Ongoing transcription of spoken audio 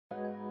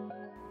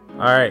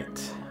All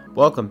right.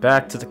 Welcome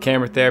back to the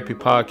Camera Therapy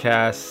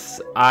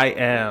Podcast. I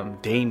am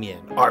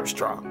Damien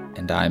Armstrong.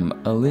 And I'm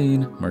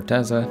Aline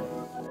Murtaza.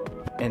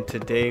 And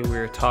today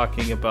we're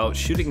talking about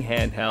shooting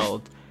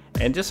handheld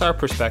and just our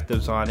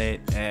perspectives on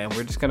it. And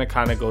we're just going to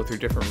kind of go through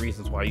different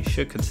reasons why you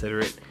should consider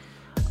it.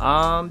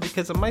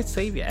 Because it might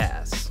save you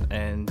ass,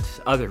 and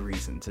other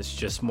reasons it's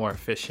just more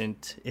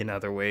efficient in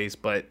other ways.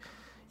 But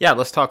yeah,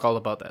 let's talk all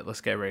about that.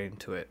 Let's get right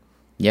into it.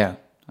 Yeah,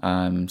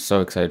 I'm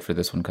so excited for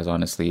this one because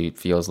honestly, it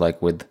feels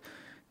like with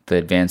the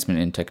advancement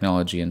in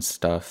technology and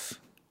stuff,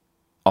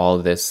 all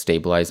of this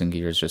stabilizing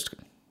gear is just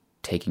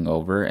taking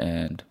over,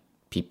 and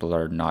people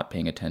are not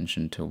paying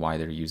attention to why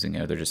they're using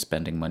it. They're just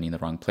spending money in the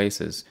wrong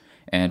places.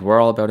 And we're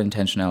all about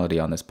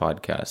intentionality on this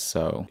podcast.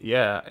 So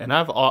yeah, and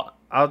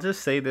I'll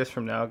just say this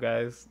from now,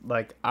 guys.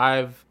 Like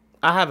I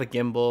have a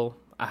gimbal,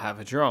 I have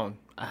a drone,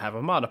 I have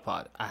a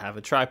monopod, I have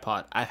a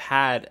tripod. I've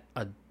had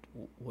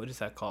what is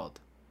that called?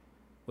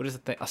 What is the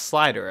thing? A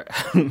slider.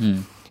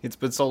 It's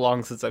been so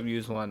long since I've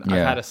used one. Yeah.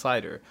 I've had a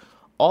slider.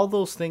 All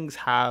those things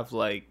have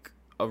like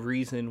a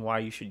reason why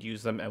you should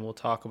use them, and we'll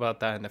talk about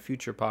that in a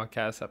future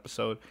podcast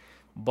episode.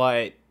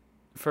 But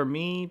for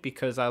me,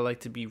 because I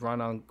like to be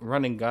run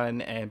and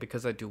gun, and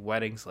because I do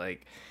weddings,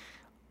 like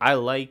I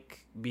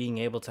like being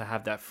able to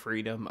have that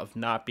freedom of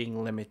not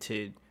being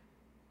limited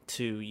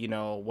to, you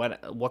know,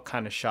 what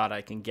kind of shot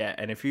I can get.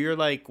 And if you're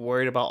like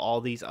worried about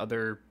all these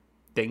other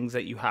things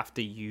that you have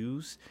to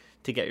use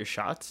to get your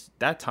shots,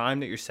 that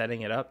time that you're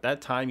setting it up, that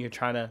time you're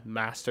trying to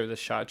master the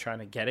shot, trying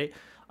to get it,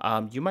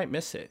 you might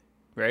miss it,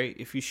 right?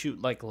 If you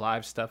shoot like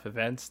live stuff,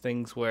 events,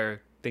 things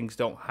where things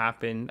don't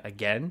happen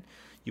again,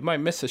 you might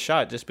miss a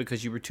shot just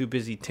because you were too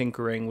busy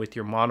tinkering with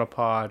your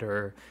monopod,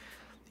 or,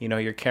 you know,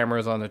 your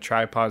camera's on the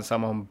tripod,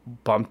 someone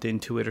bumped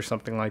into it or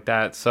something like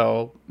that.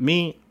 So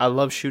me, I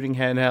love shooting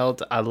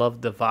handheld. I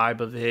love the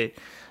vibe of it.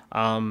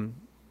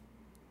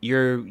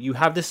 You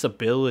have this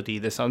ability,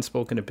 this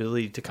unspoken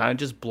ability to kind of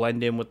just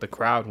blend in with the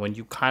crowd when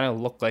you kind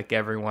of look like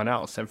everyone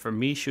else. And for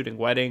me, shooting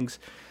weddings,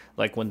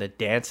 like when the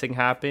dancing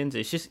happens,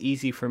 it's just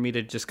easy for me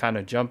to just kind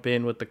of jump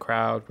in with the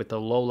crowd with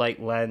the low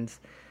light lens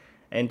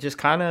and just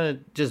kind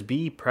of just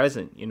be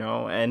present, you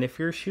know. And if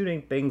you're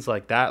shooting things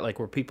like that, like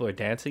where people are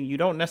dancing, you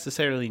don't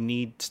necessarily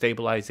need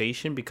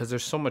stabilization because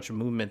there's so much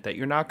movement that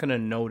you're not going to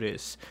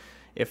notice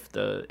if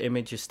the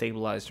image is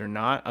stabilized or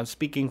not. I'm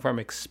speaking from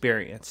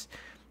experience.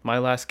 My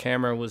last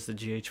camera was the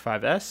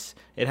GH5S.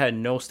 It had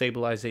no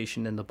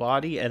stabilization in the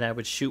body, and I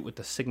would shoot with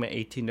the Sigma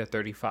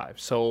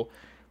 18-35. So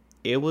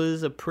it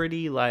was a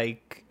pretty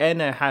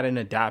and it had an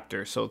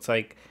adapter. So it's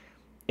like,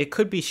 it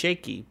could be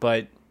shaky,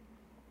 but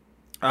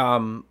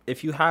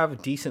if you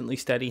have decently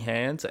steady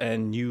hands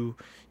and you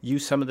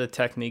use some of the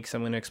techniques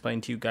I'm going to explain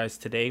to you guys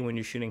today when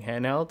you're shooting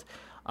handheld,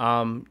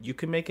 you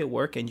can make it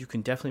work, and you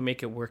can definitely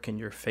make it work in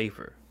your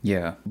favor.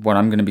 Yeah, what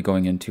I'm going to be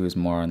going into is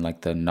more on like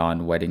the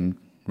non-wedding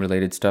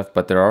related stuff,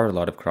 but there are a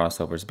lot of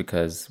crossovers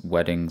because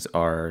weddings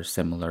are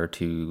similar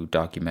to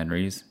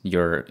documentaries.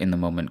 You're in the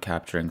moment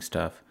capturing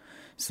stuff.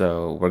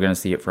 So we're going to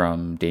see it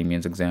from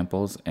Damien's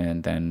examples,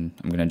 and then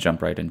I'm going to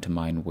jump right into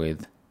mine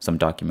with some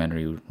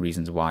documentary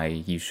reasons why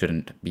you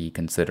shouldn't be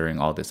considering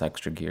all this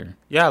extra gear.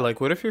 Yeah, like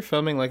what if you're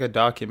filming like a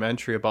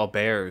documentary about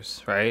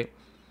bears, right?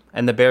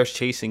 And the bear's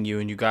chasing you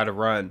and you got to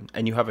run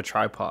and you have a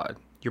tripod.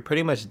 You're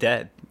pretty much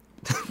dead.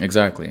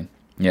 Exactly.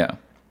 Yeah.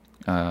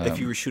 If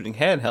you were shooting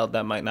handheld,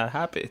 that might not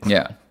happen.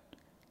 Yeah.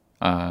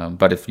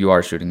 But if you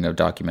are shooting a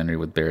documentary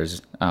with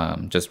bears,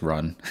 just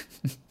run.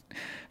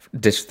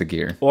 Ditch the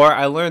gear. Or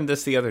I learned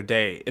this the other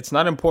day. It's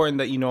not important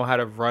that you know how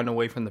to run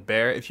away from the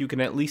bear. If you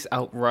can at least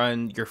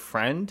outrun your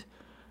friend,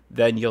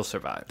 then you'll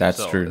survive.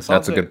 That's true.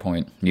 That's a good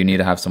point. You need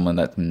to have someone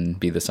that can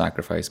be the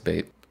sacrifice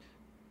bait.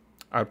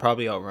 I'd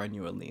probably outrun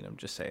you, Aline. I'm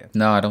just saying.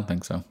 No, I don't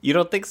think so. You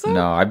don't think so?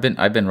 No, I've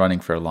been running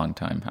for a long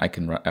time. I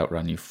can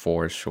outrun you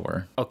for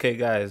sure. Okay,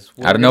 guys.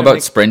 I don't know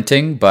about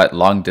sprinting, but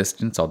long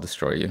distance, I'll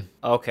destroy you.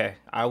 Okay,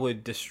 I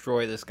would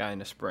destroy this guy in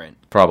a sprint.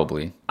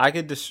 Probably. I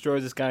could destroy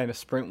this guy in a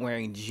sprint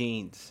wearing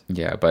jeans.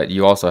 Yeah, but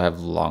you also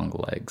have long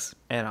legs.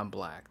 And I'm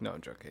black. No,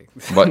 I'm joking.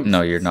 But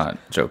no, you're not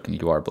joking.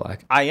 You are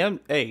black. I am.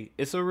 Hey,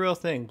 it's a real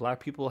thing. Black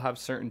people have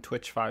certain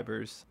twitch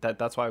fibers.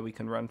 That's why we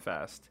can run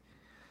fast.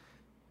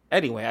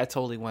 Anyway, I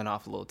totally went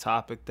off a little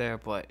topic there,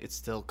 but it's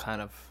still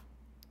kind of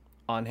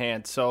on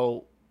hand.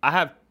 So I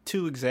have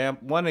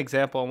one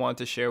example I want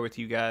to share with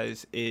you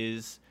guys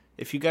is,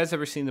 if you guys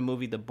ever seen the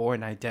movie The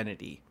Bourne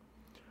Identity.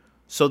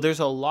 So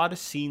there's a lot of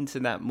scenes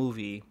in that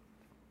movie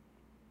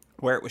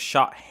where it was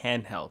shot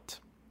handheld.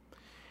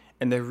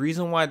 And the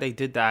reason why they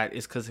did that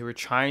is because they were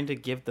trying to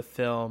give the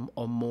film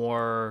a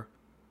more...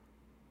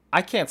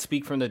 I can't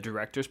speak from the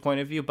director's point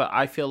of view, but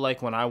I feel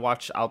like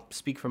I'll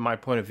speak from my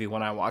point of view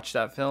when I watched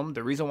that film.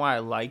 The reason why I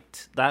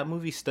liked that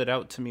movie stood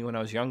out to me when I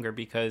was younger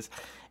because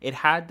it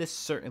had this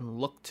certain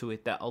look to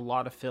it that a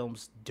lot of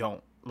films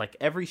don't. Like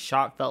every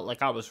shot felt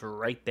like I was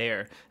right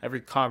there.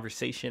 Every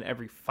conversation,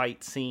 every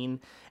fight scene,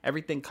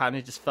 everything kind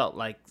of just felt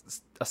like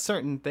a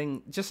certain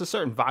thing, just a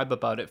certain vibe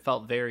about it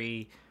felt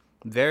very,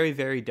 very,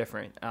 very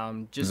different.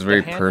 It's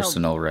very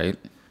personal, right?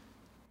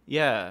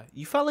 Yeah,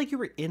 you felt like you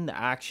were in the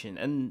action,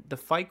 and the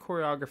fight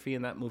choreography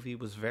in that movie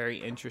was very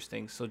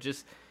interesting. So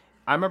just,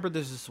 I remember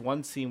there's this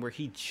one scene where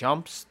he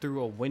jumps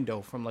through a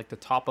window from like the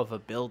top of a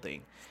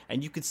building,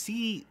 and you could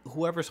see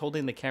whoever's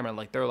holding the camera,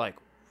 like they're like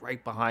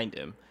right behind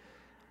him.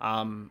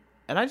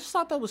 And I just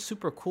thought that was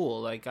super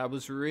cool. Like I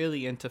was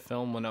really into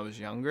film when I was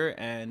younger,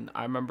 and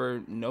I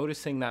remember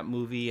noticing that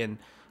movie and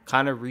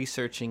kind of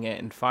researching it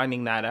and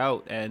finding that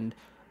out. And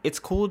it's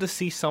cool to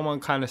see someone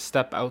kind of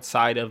step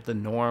outside of the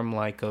norm,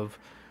 like of,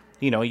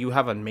 you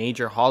have a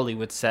major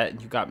Hollywood set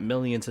and you got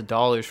millions of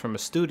dollars from a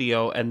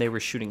studio and they were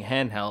shooting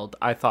handheld.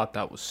 I thought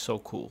that was so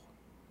cool.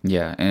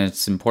 Yeah, and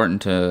it's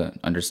important to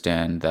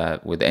understand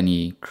that with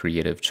any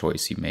creative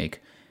choice you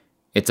make,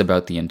 it's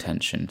about the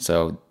intention.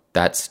 So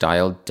that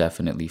style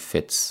definitely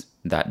fits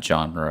that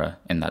genre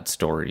and that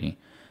story.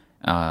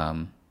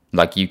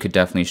 Like you could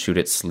definitely shoot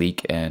it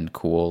sleek and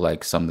cool,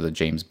 like some of the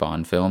James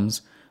Bond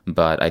films.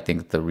 But I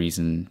think the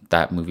reason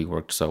that movie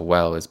worked so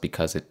well is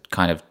because it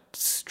kind of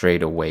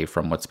strayed away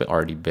from what's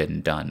already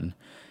been done.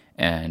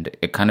 And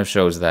it kind of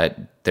shows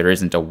that there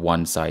isn't a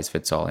one size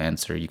fits all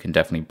answer. You can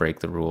definitely break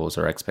the rules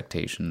or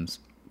expectations.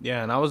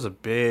 Yeah, and I was a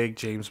big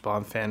James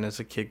Bond fan as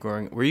a kid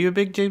growing. Were you a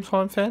big James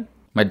Bond fan?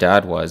 My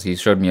dad was. He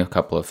showed me a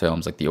couple of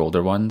films, like the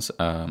older ones,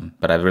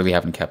 but I really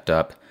haven't kept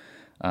up.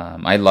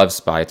 I love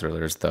spy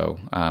thrillers, though,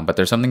 but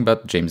there's something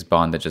about James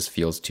Bond that just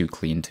feels too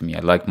clean to me. I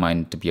like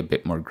mine to be a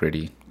bit more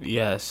gritty.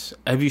 Yes.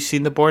 Have you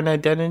seen The Bourne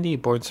Identity,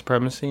 Bourne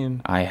Supremacy?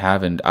 And I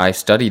haven't. I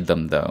studied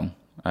them, though.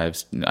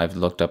 I've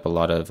looked up a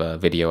lot of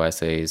video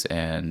essays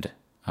and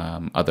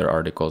other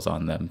articles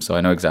on them, so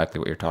I know exactly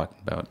what you're talking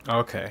about.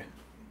 Okay.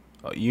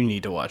 Oh, you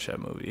need to watch that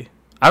movie.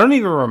 I don't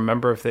even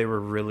remember if they were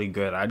really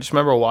good. I just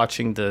remember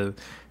watching the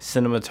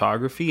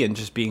cinematography and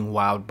just being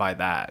wowed by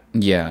that.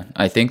 Yeah,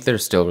 I think they're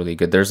still really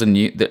good. There's a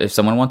new. If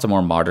someone wants a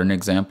more modern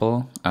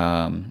example,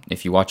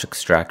 if you watch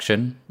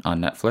Extraction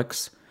on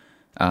Netflix,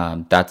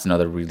 that's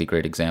another really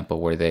great example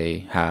where they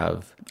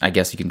have, I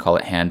guess you can call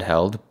it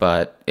handheld,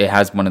 but it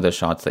has one of the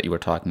shots that you were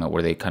talking about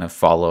where they kind of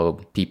follow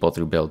people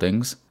through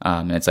buildings,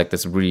 and it's like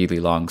this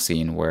really long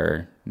scene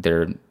where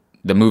the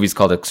movie's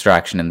called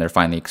Extraction and they're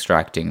finally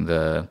extracting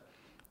the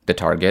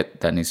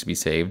target that needs to be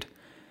saved.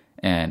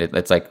 And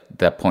it's like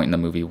that point in the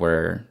movie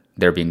where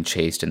they're being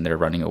chased and they're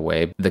running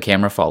away. The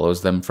camera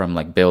follows them from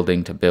like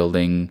building to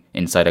building,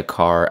 inside a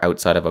car,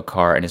 outside of a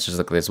car, and it's just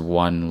like this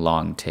one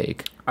long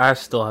take. I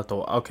still have to.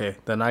 Okay,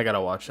 then I gotta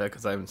watch that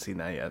because I haven't seen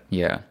that yet.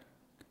 Yeah.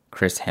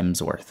 Chris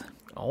Hemsworth.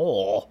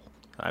 Oh,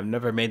 I've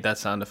never made that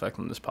sound effect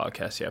on this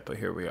podcast yet, but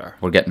here we are.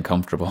 We're getting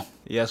comfortable.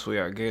 Yes, we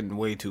are getting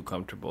way too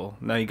comfortable.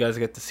 Now you guys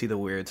get to see the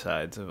weird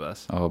sides of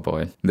us. Oh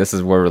boy. This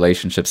is where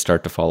relationships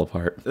start to fall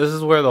apart. This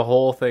is where the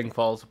whole thing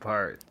falls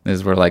apart. This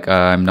is where like,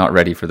 I'm not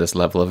ready for this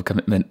level of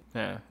commitment.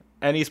 Yeah.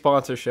 Any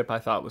sponsorship I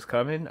thought was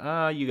coming,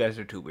 you guys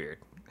are too weird.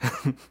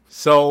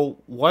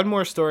 So, one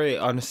more story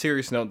on a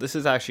serious note. This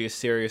is actually a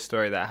serious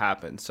story that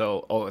happened.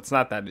 So, it's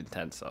not that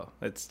intense though.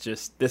 It's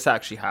just, this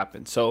actually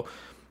happened. So,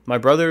 my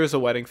brother is a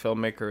wedding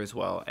filmmaker as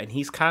well, and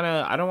he's kind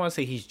of, I don't want to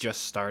say he's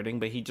just starting,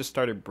 but he just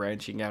started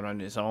branching out on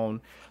his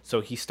own.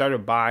 So he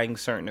started buying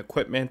certain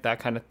equipment,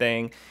 that kind of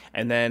thing.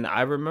 And then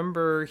I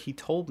remember he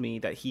told me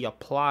that he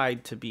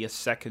applied to be a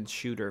second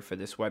shooter for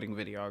this wedding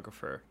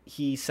videographer.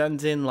 He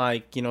sends in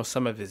like,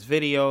 some of his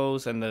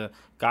videos, and the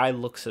guy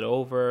looks it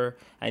over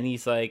and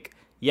he's like,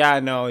 yeah,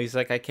 no, he's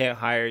like, I can't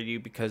hire you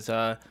because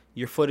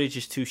your footage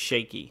is too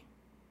shaky,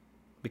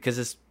 because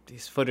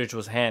his footage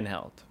was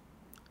handheld.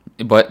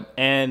 But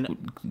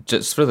And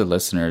just for the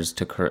listeners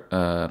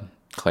to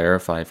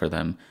clarify for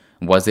them,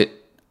 was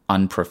it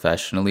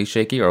unprofessionally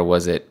shaky or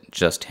was it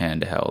just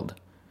handheld?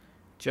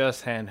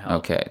 just handheld.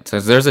 Okay, so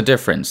there's a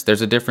difference.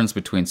 There's a difference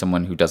between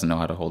someone who doesn't know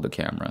how to hold a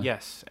camera.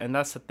 Yes, and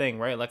that's the thing,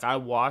 right? Like I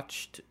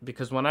watched,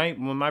 because when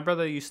my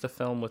brother used to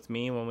film with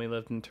me when we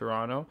lived in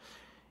Toronto,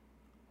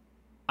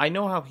 I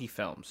know how he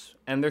films,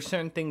 and there's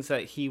certain things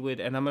that he would,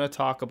 and I'm going to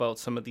talk about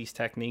some of these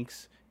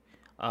techniques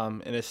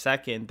in a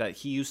second, that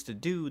he used to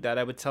do, that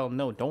I would tell him,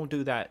 no, don't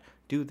do that,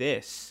 do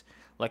this.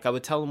 Like I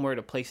would tell him where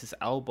to place his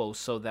elbow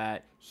so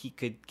that he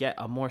could get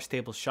a more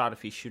stable shot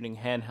if he's shooting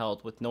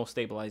handheld with no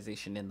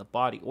stabilization in the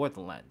body or the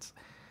lens.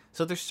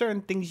 So there's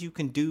certain things you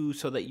can do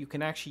so that you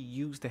can actually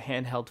use the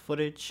handheld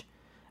footage,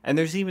 and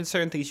there's even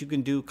certain things you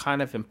can do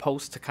kind of in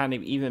post to kind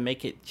of even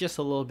make it just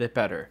a little bit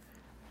better.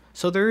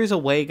 So there is a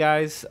way,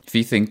 guys. If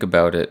you think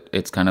about it,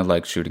 it's kind of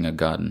like shooting a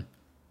gun.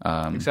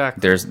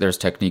 Exactly. There's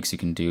techniques you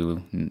can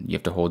do. You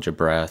have to hold your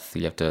breath.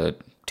 You have to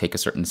take a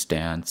certain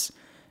stance,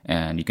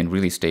 and you can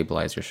really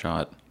stabilize your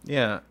shot.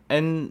 Yeah,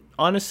 and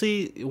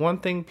honestly, one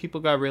thing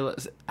people got to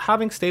realize,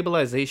 having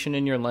stabilization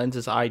in your lens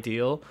is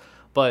ideal,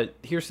 but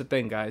here's the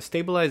thing, guys.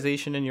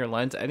 Stabilization in your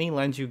lens, any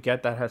lens you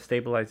get that has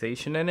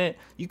stabilization in it,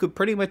 you could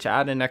pretty much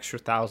add an extra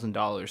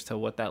 $1,000 to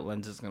what that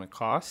lens is going to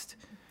cost.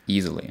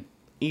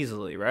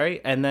 Easily,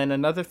 right? And then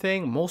another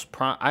thing,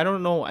 I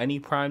don't know any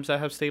primes that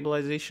have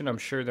stabilization. I'm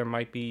sure there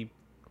might be,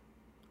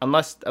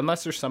 unless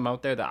there's some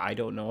out there that I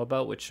don't know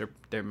about, which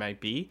there might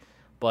be.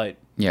 But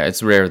Yeah,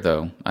 it's rare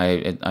though.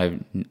 I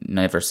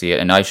never see it,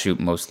 and I shoot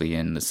mostly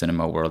in the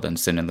cinema world, and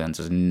cine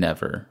lenses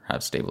never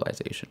have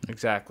stabilization.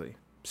 exactly.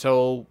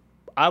 So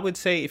I would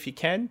say if you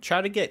can,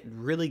 try to get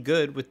really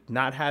good with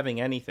not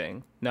having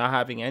anything, not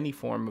having any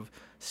form of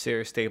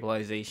serious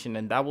stabilization,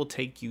 and that will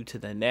take you to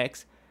the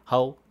next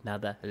whole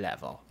nother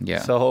level.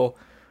 Yeah. So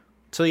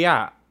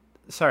yeah,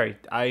 sorry,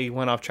 I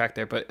went off track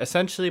there, but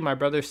essentially my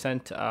brother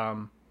sent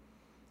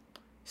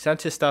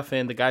his stuff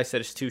in. The guy said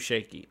it's too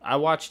shaky. I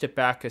watched it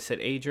back. I said,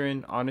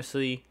 Adrian,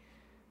 honestly,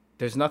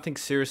 there's nothing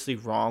seriously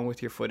wrong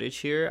with your footage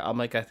here. I'm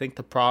like, I think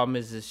the problem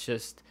is it's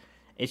just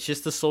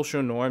the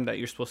social norm that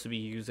you're supposed to be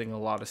using a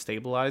lot of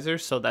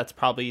stabilizers. So that's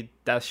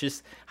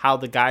just how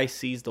the guy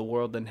sees the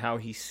world and how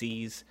he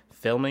sees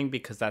filming,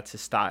 because that's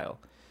his style.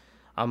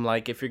 I'm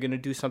like, if you're gonna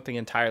do something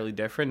entirely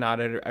different,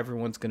 not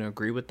everyone's gonna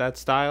agree with that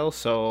style.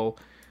 So,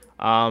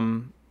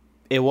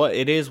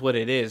 it is what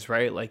it is,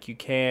 right? Like you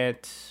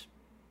can't.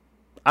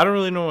 I don't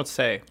really know what to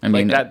say. I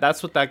mean,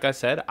 that's what that guy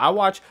said. I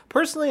watched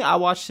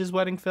his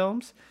wedding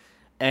films,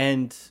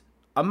 and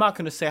I'm not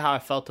gonna say how I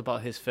felt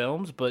about his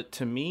films, but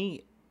to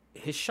me,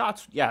 his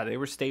shots, yeah, they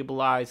were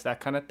stabilized,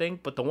 that kind of thing.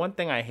 But the one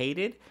thing I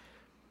hated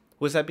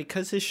was that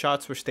because his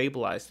shots were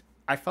stabilized,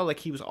 I felt like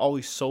he was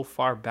always so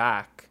far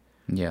back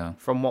yeah.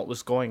 from what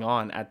was going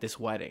on at this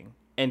wedding.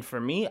 And for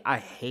me, I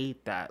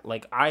hate that.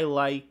 Like I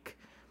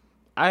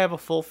have a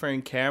full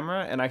frame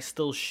camera and I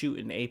still shoot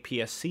in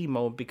APS-C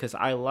mode because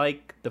I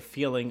like the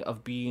feeling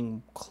of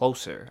being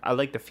closer. I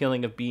like the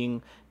feeling of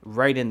being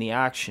right in the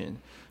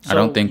action. I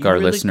don't think our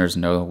listeners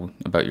know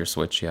about your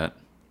switch yet.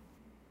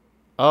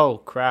 Oh,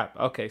 crap.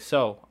 Okay,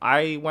 so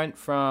I went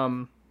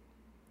from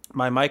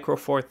my Micro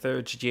Four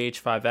Thirds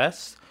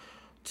GH5S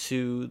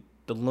to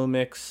the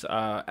Lumix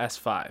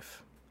S5.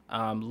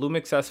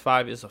 Lumix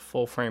S5 is a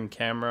full frame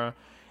camera.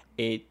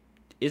 It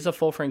is a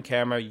full frame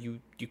camera. You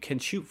can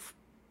shoot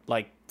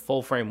like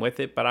full frame with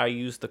it, but I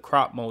use the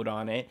crop mode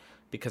on it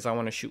because I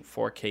want to shoot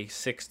 4K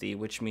 60,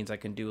 which means I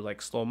can do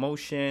like slow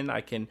motion. I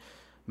can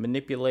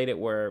manipulate it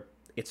where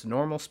it's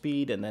normal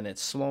speed and then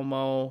it's slow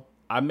mo.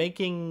 And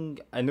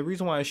the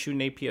reason why I shoot an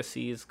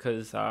APS-C is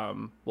because I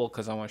want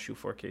to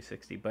shoot 4K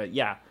 60. But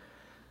yeah.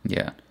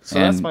 Yeah. So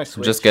and that's my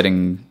switch.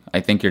 I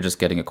think you're just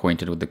getting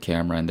acquainted with the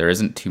camera, and there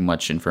isn't too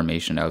much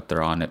information out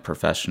there on it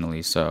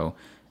professionally. So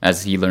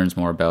as he learns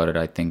more about it,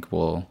 I think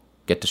we'll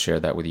get to share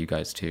that with you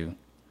guys too.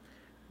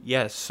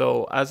 Yes.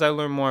 So as I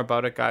learn more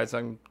about it, guys,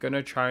 I'm going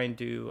to try and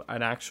do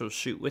an actual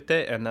shoot with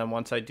it. And then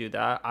once I do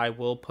that, I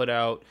will put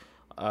out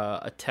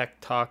a tech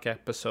talk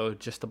episode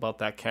just about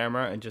that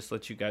camera and just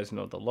let you guys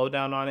know the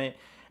lowdown on it.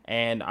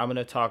 And I'm going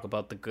to talk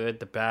about the good,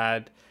 the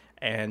bad.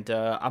 And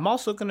I'm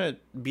also going to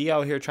be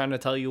out here trying to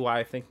tell you why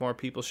I think more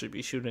people should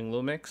be shooting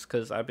Lumix,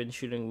 because I've been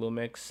shooting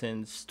Lumix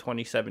since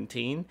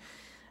 2017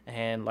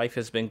 and life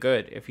has been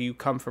good. If you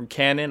come from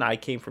Canon, I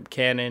came from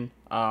Canon.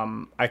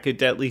 I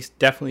could at least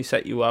definitely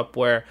set you up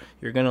where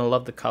you're going to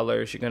love the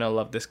colors. You're going to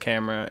love this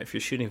camera. If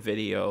you're shooting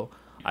video,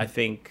 I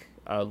think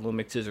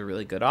Lumix is a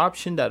really good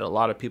option that a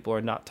lot of people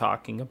are not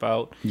talking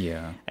about.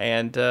 Yeah.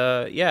 And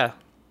yeah.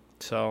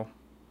 So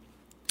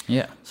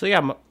yeah.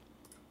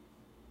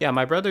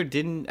 My brother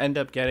didn't end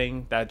up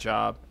getting that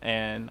job,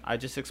 and I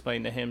just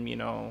explained to him,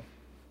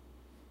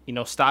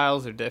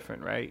 styles are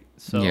different, right?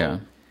 So yeah.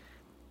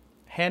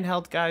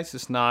 Handheld, guys,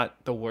 is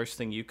not the worst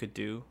thing you could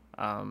do.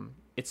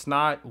 It's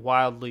not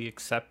wildly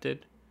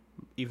accepted,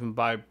 even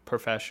by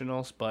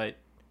professionals, but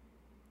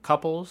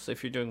couples,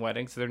 if you're doing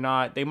weddings,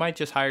 they might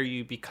just hire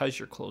you because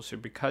you're closer,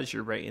 because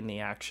you're right in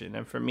the action.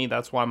 And for me,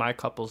 that's why my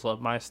couples love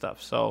my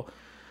stuff. So,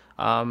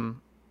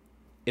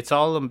 it's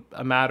all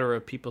a matter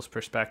of people's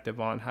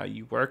perspective on how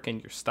you work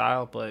and your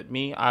style. But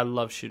me, I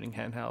love shooting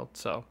handheld.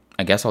 So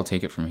I guess I'll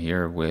take it from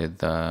here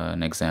with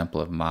an example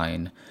of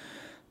mine.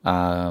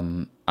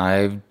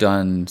 I've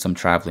done some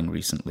traveling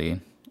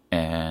recently,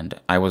 and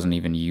I wasn't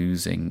even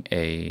using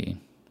a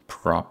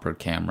proper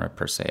camera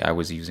per se. I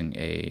was using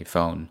a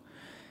phone.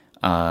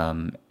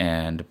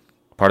 And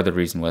part of the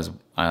reason was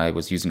I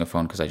was using a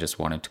phone because I just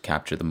wanted to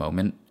capture the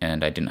moment,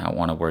 and I didn't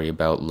want to worry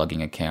about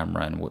lugging a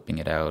camera and whipping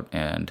it out.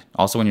 And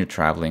also when you're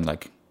traveling,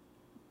 like,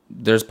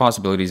 there's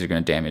possibilities you're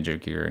going to damage your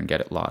gear and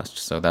get it lost.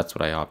 So that's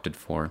what I opted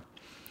for.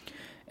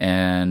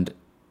 And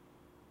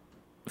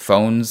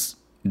phones,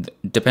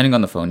 depending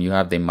on the phone you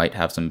have, they might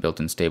have some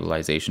built-in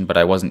stabilization, but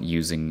I wasn't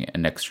using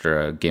an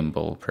extra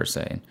gimbal per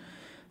se.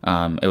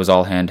 It was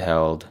all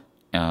handheld.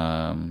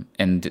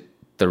 And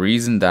the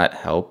reason that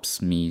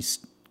helps me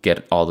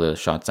get all the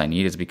shots I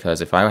need is because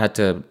if I had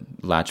to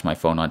latch my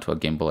phone onto a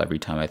gimbal every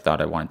time I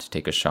thought I wanted to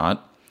take a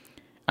shot,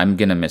 I'm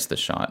going to miss the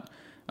shot.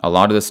 A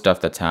lot of the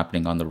stuff that's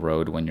happening on the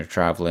road when you're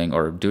traveling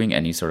or doing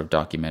any sort of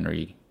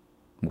documentary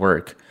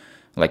work,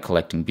 like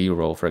collecting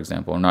B-roll, for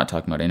example, I'm not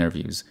talking about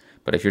interviews,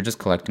 but if you're just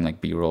collecting like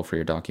B-roll for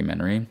your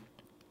documentary,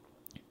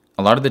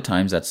 a lot of the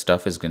times that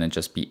stuff is going to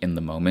just be in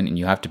the moment and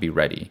you have to be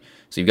ready.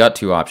 So you've got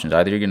two options.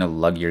 Either you're going to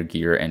lug your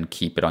gear and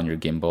keep it on your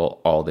gimbal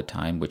all the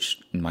time,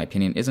 which in my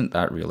opinion isn't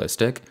that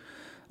realistic,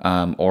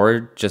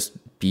 or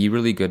just be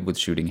really good with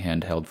shooting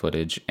handheld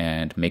footage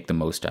and make the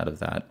most out of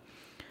that.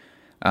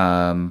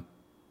 Um,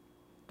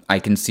 I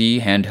can see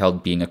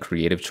handheld being a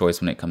creative choice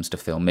when it comes to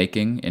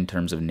filmmaking in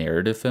terms of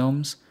narrative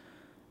films.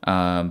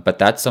 But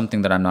that's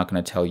something that I'm not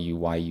going to tell you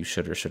why you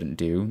should or shouldn't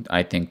do.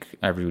 I think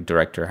every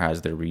director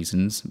has their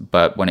reasons.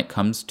 But when it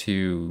comes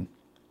to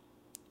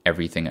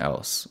everything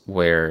else,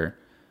 where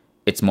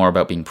it's more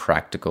about being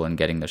practical and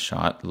getting the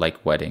shot,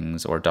 like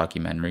weddings or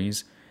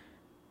documentaries,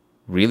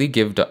 really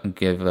give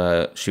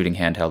shooting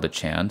handheld a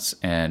chance.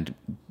 And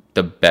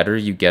the better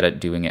you get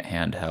at doing it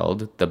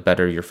handheld, the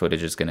better your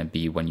footage is going to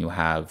be when you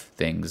have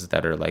things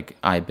that are like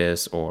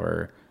IBIS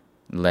or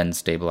lens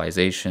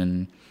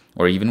stabilization,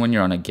 or even when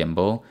you're on a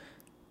gimbal.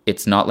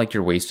 It's not like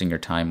you're wasting your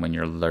time when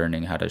you're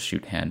learning how to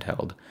shoot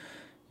handheld.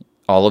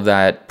 All of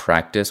that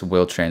practice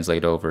will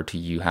translate over to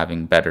you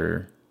having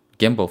better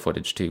gimbal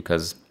footage too,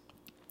 because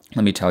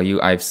let me tell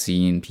you, I've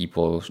seen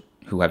people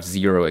who have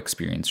zero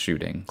experience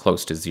shooting,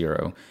 close to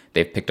zero.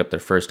 They've picked up their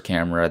first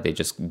camera, they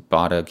just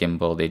bought a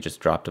gimbal, they just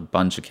dropped a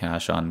bunch of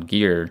cash on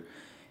gear,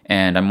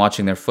 and I'm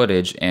watching their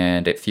footage,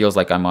 and it feels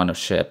like I'm on a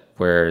ship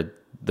where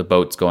the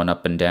boat's going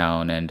up and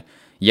down, and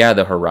yeah,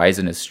 the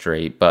horizon is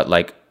straight, but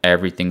like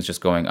everything's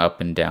just going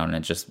up and down,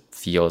 and it just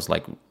feels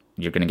like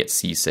you're gonna get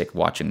seasick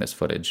watching this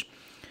footage.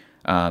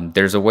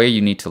 There's a way you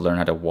need to learn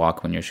how to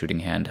walk when you're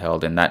shooting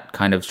handheld, and that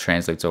kind of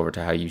translates over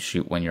to how you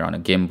shoot when you're on a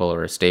gimbal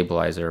or a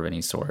stabilizer of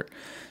any sort.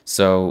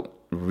 So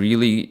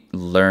really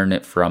learn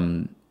it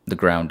from the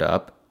ground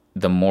up.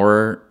 The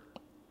more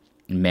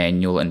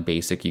manual and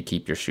basic you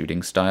keep your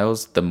shooting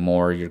styles, the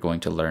more you're going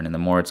to learn, and the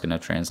more it's going to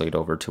translate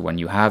over to when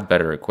you have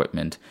better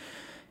equipment.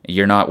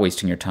 You're not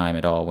wasting your time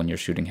at all when you're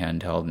shooting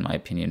handheld, in my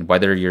opinion.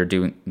 Whether you're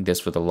doing this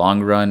for the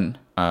long run,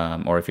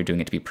 or if you're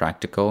doing it to be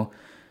practical,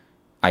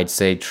 I'd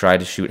say try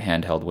to shoot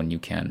handheld when you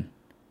can.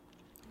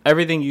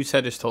 Everything you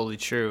said is totally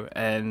true.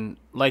 And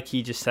like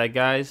he just said,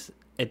 guys,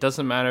 it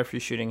doesn't matter if you're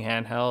shooting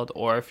handheld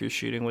or if you're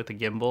shooting with a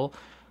gimbal.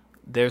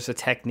 There's a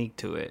technique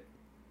to it.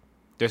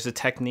 There's a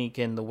technique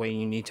in the way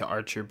you need to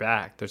arch your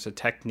back. There's a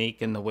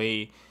technique in the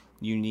way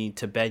you need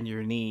to bend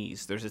your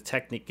knees. There's a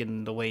technique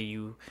in the way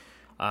you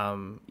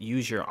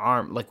use your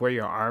arm, like where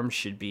your arms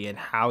should be and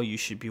how you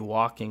should be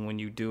walking when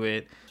you do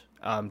it,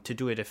 to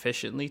do it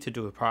efficiently, to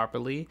do it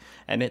properly.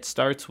 And it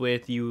starts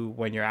with you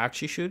when you're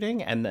actually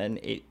shooting, and then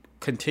it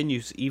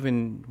continues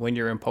even when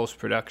you're in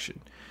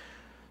post-production.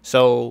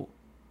 So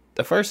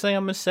the first thing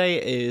I'm going to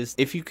say is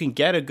if you can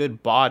get a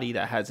good body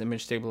that has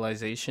image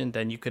stabilization,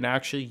 then you can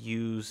actually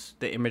use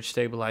the image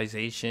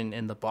stabilization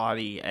in the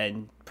body,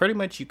 and pretty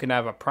much you can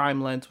have a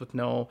prime lens with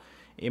no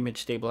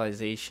image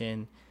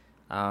stabilization,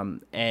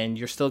 and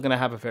you're still going to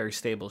have a very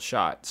stable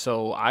shot.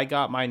 So I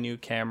got my new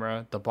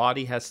camera. The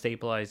body has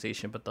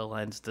stabilization, but the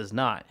lens does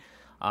not.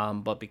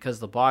 But because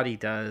the body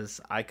does,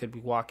 I could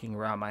be walking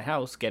around my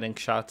house getting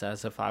shots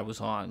as if I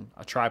was on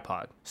a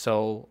tripod.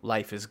 So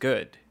life is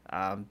good.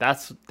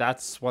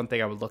 That's one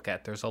thing I would look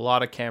at. There's a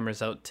lot of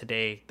cameras out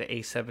today. The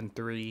A7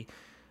 III,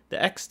 the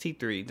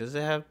XT3, does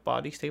it have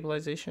body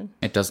stabilization?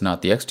 It does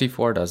not. The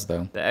X-T4 does,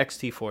 though. The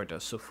XT4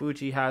 does. So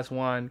Fuji has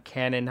one.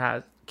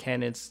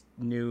 Canon's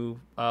new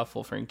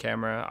full frame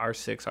camera,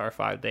 R6,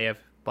 R5. They have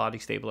body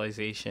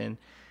stabilization.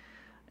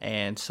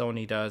 And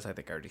Sony does. I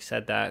think I already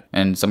said that.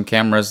 And some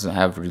cameras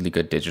have really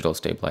good digital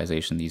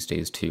stabilization these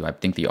days too. I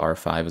think the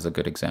R5 is a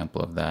good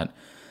example of that.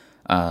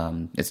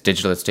 Its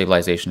digital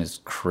stabilization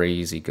is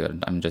crazy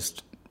good. I'm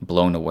just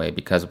blown away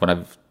because when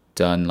I've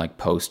done like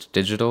post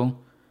digital,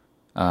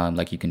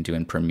 like you can do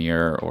in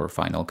Premiere or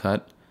Final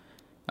Cut,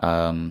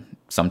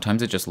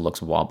 sometimes it just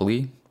looks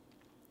wobbly.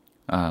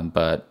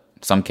 But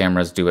some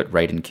cameras do it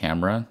right in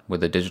camera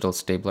with the digital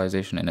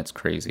stabilization, and it's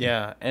crazy.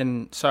 Yeah,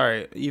 and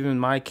sorry, even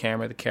my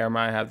camera, the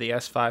camera I have, the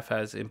S5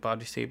 has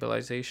in-body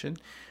stabilization,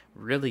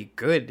 really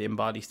good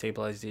in-body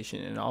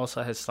stabilization, and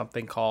also has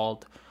something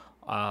called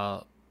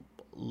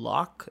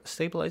lock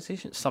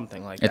stabilization,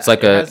 something like It's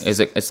that.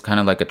 like it's kind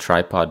of like a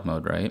tripod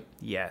mode, right?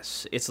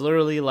 Yes, it's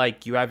literally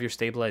like you have your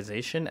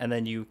stabilization, and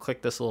then you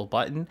click this little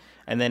button,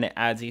 and then it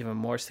adds even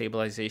more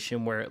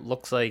stabilization where it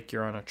looks like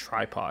you're on a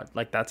tripod.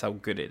 Like that's how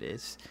good it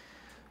is.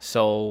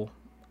 So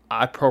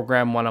I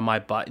program one of my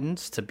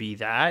buttons to be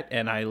that,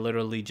 and I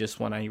literally just,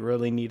 when I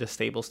really need a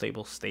stable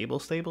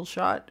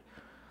shot,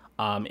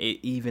 it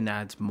even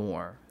adds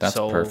more. That's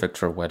perfect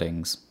for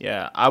weddings.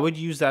 Yeah, I would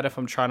use that if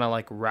I'm trying to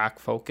like rack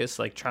focus,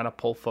 like trying to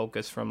pull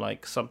focus from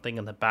like something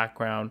in the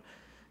background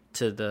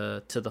to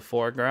the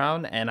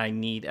foreground, and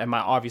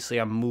obviously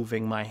I'm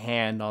moving my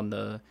hand on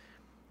the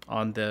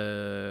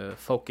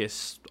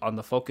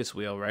focus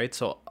wheel, right?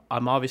 So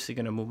I'm obviously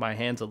going to move my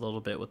hands a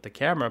little bit with the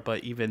camera,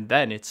 but even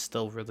then it's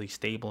still really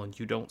stable, and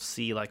you don't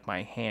see like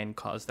my hand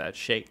cause that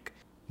shake.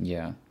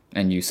 Yeah,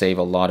 and you save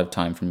a lot of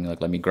time from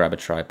like, let me grab a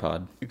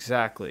tripod.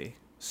 Exactly.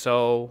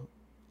 So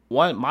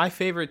my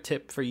favorite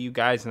tip for you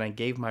guys, and I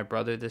gave my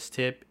brother this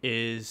tip,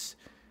 is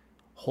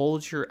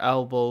hold your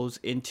elbows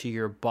into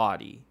your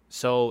body.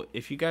 So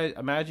if you guys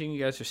imagine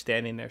you guys are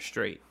standing there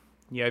straight,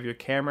 you have your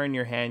camera in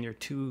your hand, your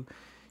two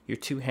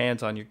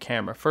hands on your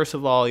camera. First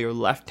of all, your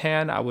left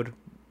hand, I would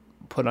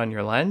put on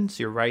your lens.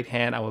 Your right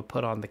hand I would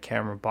put on the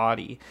camera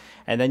body.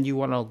 And then you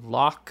want to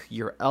lock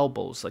your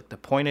elbows, like the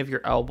point of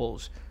your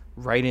elbows,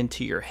 right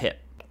into your hip.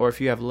 Or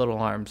if you have little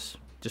arms,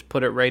 just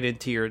put it right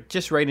into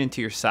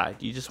your side.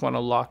 You just want to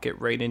lock it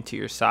right into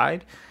your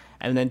side.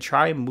 And then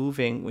try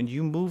moving. When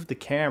you move the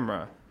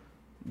camera,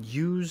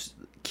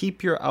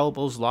 keep your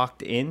elbows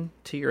locked in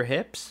to your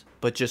hips,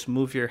 but just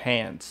move your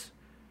hands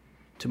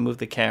to move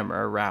the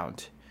camera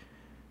around.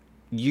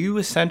 You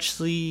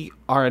essentially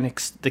are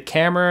the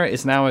camera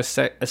is now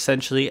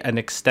essentially an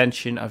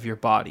extension of your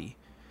body.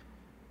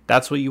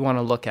 That's what you want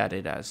to look at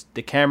it as.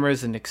 The camera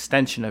is an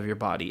extension of your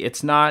body.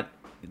 It's not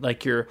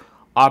like you're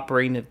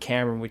operating the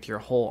camera with your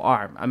whole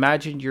arm.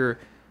 Imagine your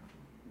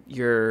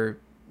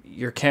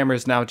camera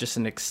is now just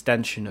an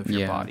extension of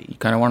your body. You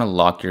kind of want to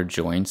lock your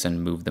joints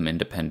and move them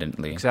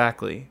independently.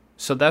 Exactly.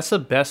 So that's the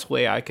best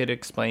way I could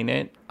explain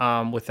it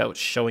without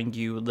showing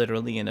you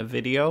literally in a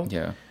video.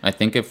 Yeah. I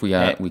think if we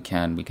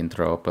can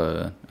throw up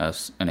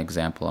an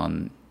example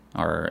on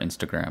our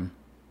Instagram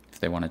if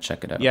they want to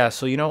check it out. Yeah,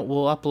 so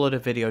we'll upload a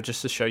video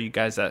just to show you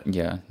guys that.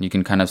 Yeah, you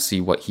can kind of see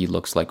what he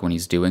looks like when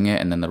he's doing it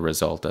and then the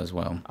result as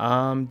well.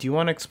 Do you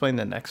want to explain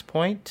the next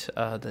point,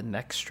 the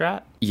neck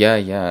strap?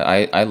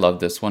 Yeah. I love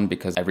this one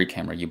because every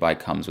camera you buy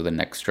comes with a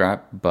neck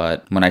strap.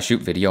 But when I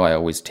shoot video, I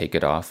always take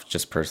it off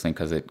just personally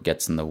because it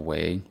gets in the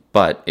way.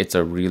 But it's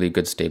a really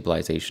good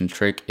stabilization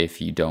trick if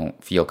you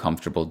don't feel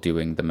comfortable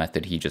doing the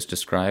method he just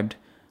described.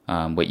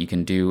 What you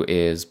can do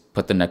is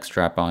put the neck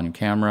strap on your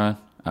camera,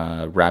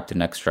 wrap the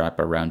neck strap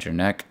around your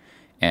neck,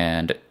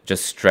 and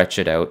just stretch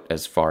it out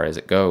as far as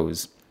it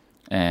goes.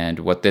 And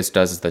what this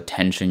does is the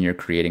tension you're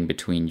creating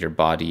between your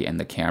body and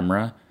the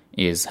camera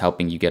is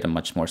helping you get a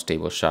much more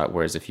stable shot.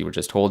 Whereas if you were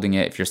just holding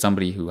it, if you're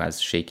somebody who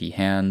has shaky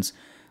hands,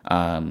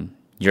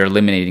 you're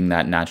eliminating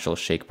that natural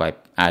shake by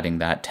adding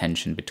that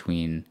tension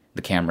between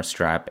the camera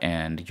strap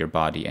and your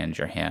body and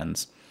your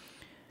hands.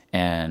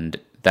 And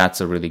that's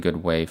a really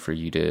good way for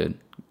you to,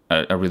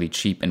 a really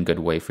cheap and good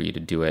way for you to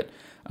do it.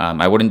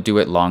 I wouldn't do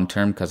it long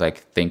term because I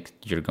think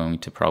you're going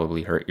to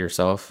probably hurt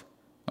yourself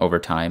over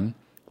time.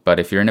 But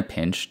if you're in a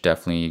pinch,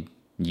 definitely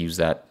use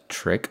that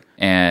trick.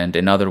 And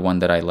another one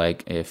that I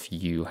like, if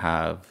you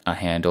have a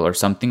handle or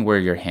something where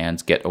your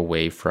hands get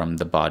away from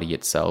the body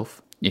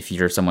itself, if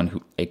you're someone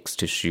who likes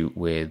to shoot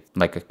with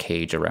like a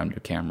cage around your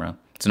camera.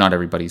 It's not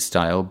everybody's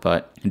style,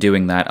 but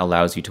doing that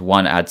allows you to,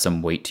 one, add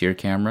some weight to your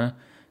camera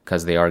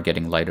because they are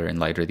getting lighter and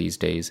lighter these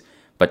days.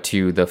 But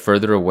two, the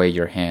further away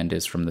your hand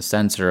is from the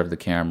sensor of the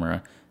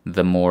camera,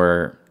 the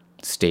more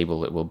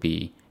stable it will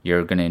be.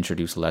 You're going to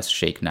introduce less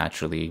shake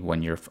naturally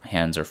when your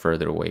hands are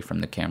further away from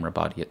the camera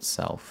body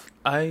itself.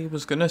 I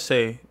was going to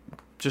say,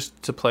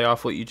 just to play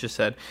off what you just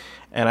said,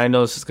 and I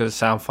know this is going to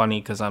sound funny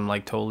because I'm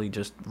like totally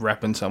just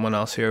repping someone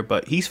else here,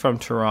 but he's from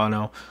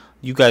Toronto.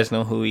 You guys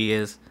know who he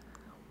is.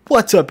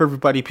 What's up,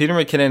 everybody? Peter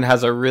McKinnon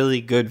has a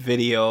really good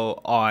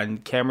video on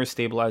camera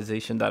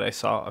stabilization that I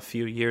saw a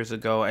few years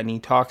ago, and he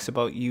talks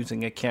about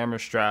using a camera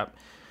strap.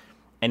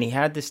 And he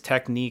had this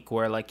technique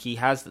where, like, he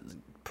has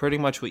pretty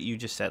much what you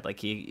just said. Like,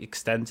 he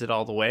extends it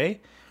all the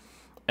way.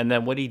 And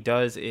then what he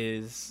does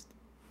is,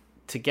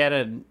 to get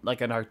an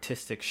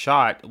artistic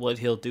shot, what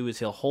he'll do is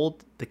he'll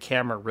hold the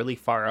camera really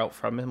far out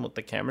from him with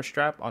the camera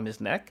strap on his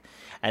neck.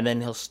 And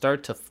then he'll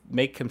start to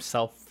make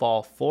himself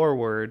fall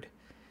forward.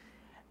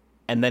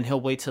 And then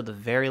he'll wait till the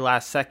very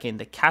last second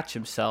to catch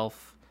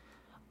himself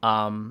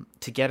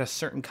to get a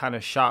certain kind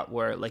of shot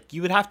where, like,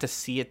 you would have to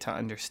see it to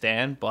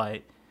understand,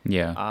 but...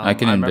 Yeah, I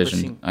can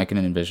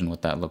envision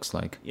what that looks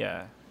like.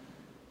 Yeah.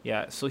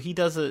 So he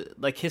does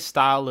his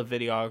style of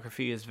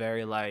videography is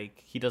very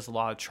like, he does a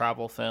lot of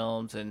travel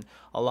films and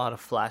a lot of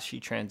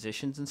flashy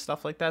transitions and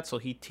stuff like that. So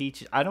he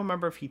teaches, I don't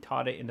remember if he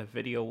taught it in a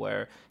video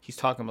where he's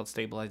talking about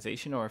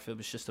stabilization or if it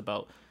was just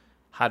about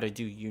how to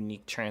do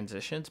unique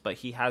transitions, but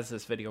he has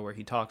this video where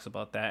he talks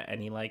about that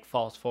and he like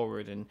falls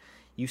forward and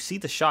you see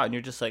the shot and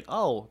you're just like,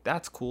 oh,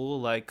 that's cool.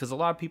 Like, cause a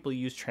lot of people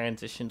use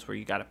transitions where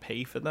you got to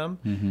pay for them.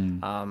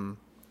 Mm-hmm.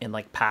 In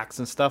like packs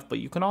and stuff, but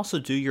you can also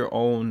do your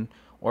own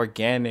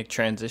organic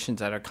transitions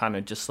that are kind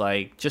of just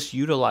like just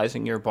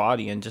utilizing your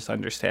body and just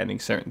understanding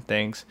certain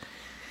things.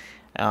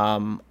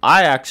 I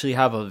actually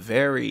have a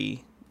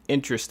very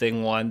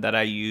interesting one that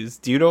I use.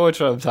 Do you know which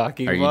one I'm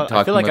talking about? Are you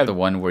talking about the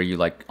one where you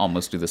like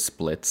almost do the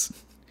splits?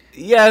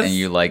 Yes. And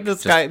you like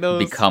just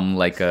become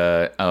like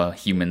a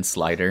human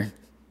slider?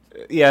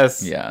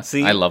 Yes. Yeah.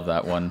 See, I love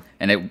that one.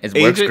 And it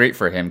works great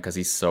for him because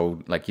he's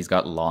so like, he's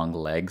got long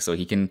legs, so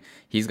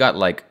he's got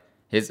like,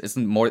 it's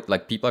more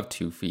like people have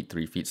 2 feet,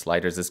 3 feet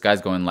sliders. This guy's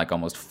going like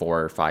almost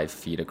 4 or 5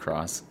 feet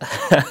across.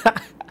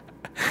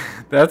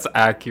 That's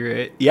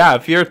accurate. Yeah,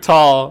 if you're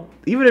tall,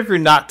 even if you're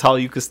not tall,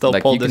 you can still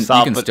pull this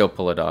off. You can still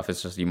pull it off.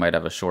 It's just you might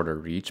have a shorter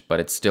reach,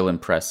 but it's still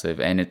impressive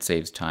and it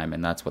saves time,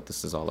 and that's what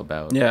this is all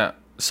about. Yeah.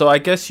 So I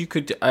guess you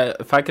could,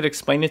 if I could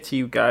explain it to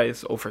you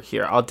guys over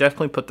here, I'll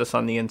definitely put this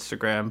on the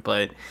Instagram.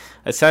 But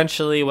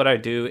essentially, what I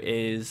do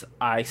is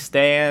I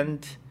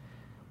stand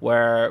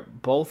where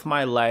both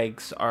my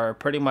legs are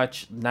pretty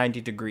much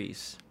 90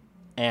 degrees,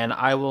 and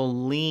I will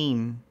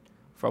lean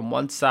from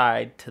one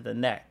side to the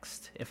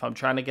next. If I'm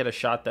trying to get a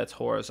shot that's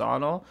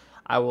horizontal,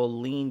 I will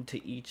lean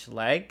to each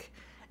leg.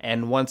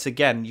 And once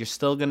again, you're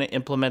still going to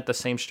implement the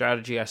same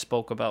strategy I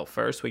spoke about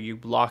first, where you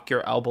lock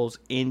your elbows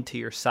into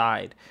your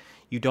side.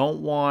 You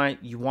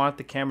want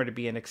the camera to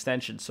be an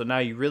extension. So now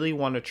you really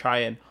want to try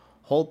and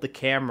hold the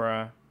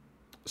camera.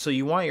 So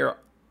you want your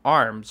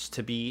arms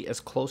to be as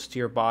close to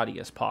your body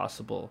as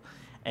possible.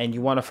 And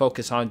you want to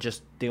focus on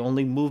just the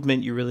only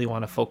movement you really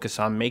want to focus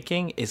on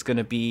making is going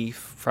to be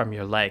from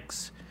your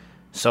legs.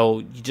 So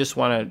you just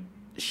want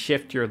to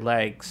shift your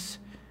legs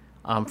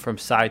from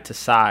side to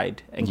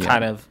side and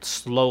kind of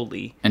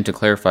slowly. And to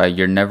clarify,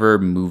 you're never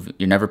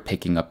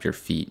picking up your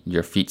feet.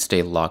 Your feet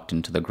stay locked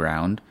into the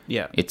ground.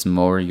 Yeah. It's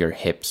more your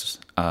hips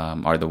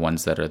are the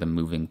ones that are the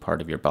moving part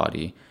of your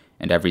body,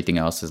 and everything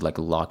else is like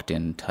locked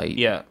in tight.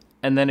 Yeah.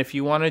 And then if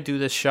you want to do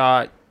the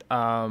shot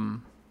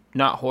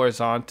not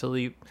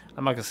horizontally,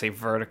 I'm not going to say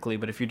vertically,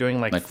 but if you're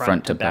doing like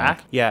front to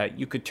back, yeah,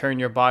 you could turn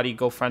your body,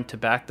 go front to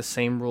back. The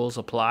same rules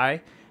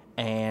apply.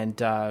 And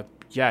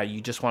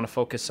you just want to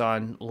focus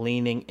on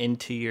leaning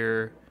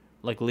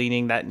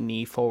leaning that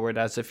knee forward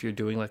as if you're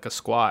doing like a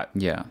squat.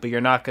 Yeah. But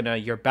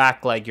your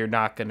back leg, you're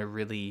not going to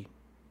really,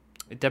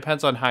 it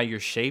depends on how you're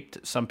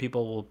shaped. Some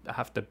people will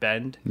have to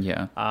bend.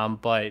 Yeah.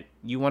 But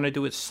you want to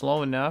do it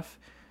slow enough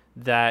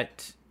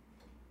that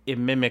it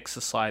mimics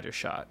a slider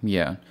shot.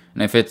 Yeah.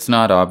 And if it's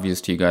not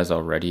obvious to you guys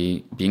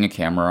already, being a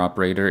camera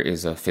operator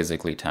is a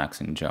physically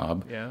taxing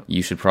job. Yeah.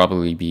 You should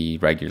probably be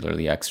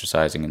regularly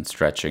exercising and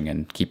stretching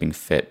and keeping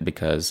fit,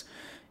 because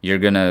you're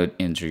going to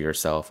injure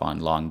yourself on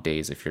long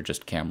days if you're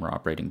just camera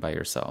operating by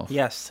yourself.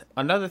 Yes.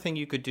 Another thing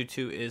you could do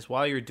too is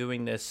while you're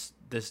doing this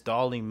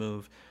dolly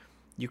move,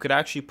 you could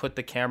actually put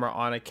the camera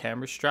on a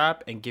camera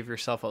strap and give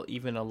yourself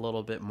even a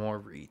little bit more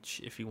reach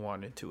if you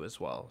wanted to as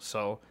well.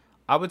 So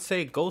I would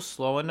say go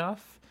slow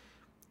enough.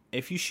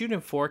 If you shoot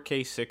in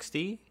 4K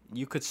 60,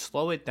 you could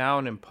slow it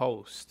down in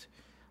post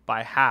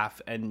by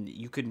half, and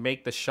you could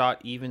make the shot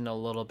even a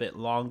little bit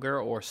longer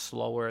or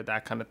slower,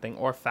 that kind of thing,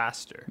 or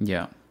faster.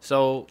 Yeah.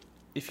 So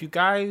if you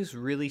guys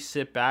really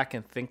sit back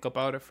and think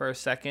about it for a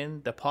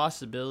second, the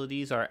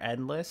possibilities are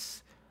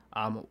endless.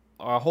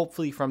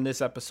 Hopefully from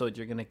this episode,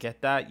 you're going to get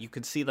that. You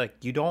can see, like,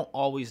 you don't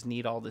always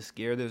need all this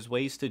gear. There's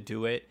ways to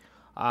do it.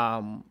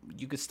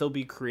 You could still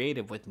be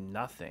creative with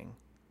nothing.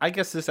 I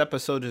guess this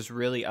episode is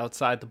really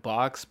outside the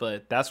box,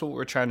 but that's what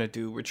we're trying to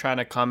do. We're trying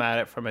to come at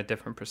it from a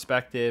different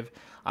perspective.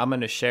 I'm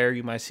going to share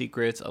you my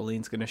secrets.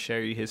 Aline's going to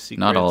share you his secrets.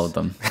 Not all of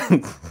them.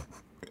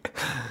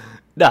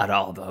 Not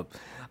all of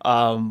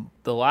them.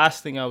 The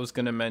last thing I was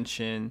going to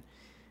mention,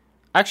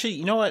 actually,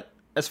 you know what?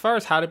 As far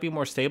as how to be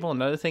more stable,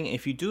 another thing,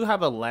 if you do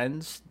have a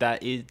lens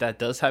that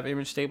does have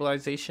image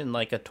stabilization,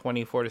 like a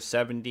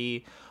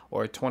 24-70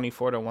 or a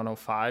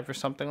 24-105 or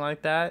something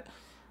like that,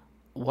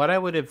 what I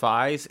would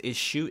advise is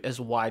shoot as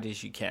wide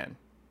as you can.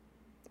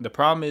 The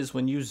problem is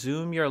when you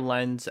zoom your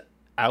lens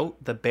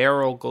out, the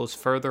barrel goes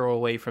further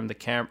away from the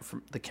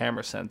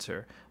camera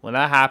sensor. When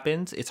that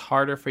happens, it's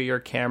harder for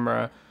your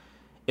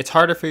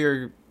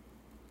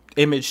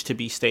image to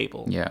be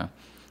stable. Yeah.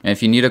 And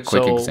if you need a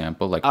quick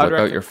example, like whip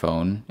out your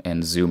phone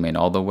and zoom in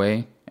all the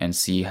way and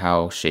see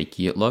how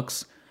shaky it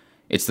looks,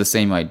 it's the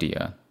same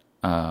idea.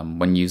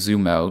 When you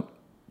zoom out,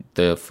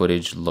 the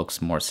footage looks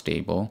more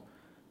stable.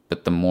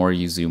 But the more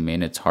you zoom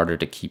in, it's harder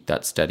to keep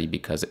that steady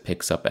because it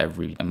picks up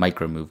every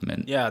micro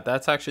movement. Yeah,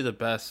 that's actually the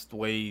best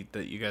way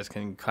that you guys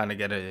can kind of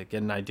get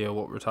an idea of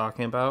what we're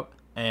talking about.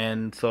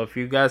 And so if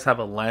you guys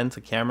have a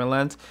camera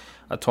lens,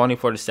 a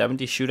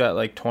 24-70, shoot at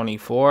like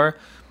 24,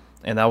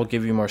 and that will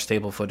give you more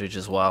stable footage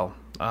as well.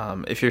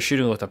 If you're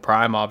shooting with a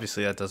prime,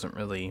 obviously that doesn't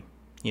really,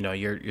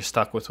 you're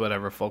stuck with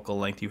whatever focal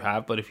length you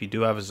have. But if you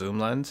do have a zoom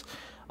lens,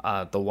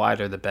 the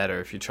wider the better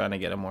if you're trying to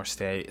get a more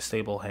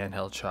stable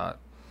handheld shot.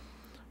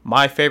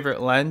 My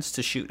favorite lens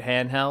to shoot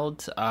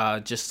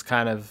handheld, just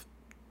kind of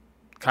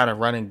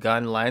run and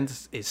gun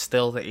lens, is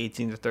still the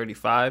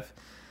 18-35.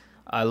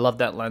 I love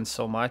that lens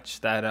so much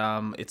that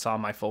it's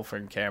on my full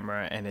frame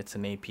camera, and it's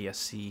an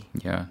APS-C.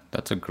 Yeah,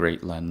 that's a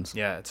great lens.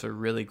 Yeah, it's a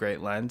really great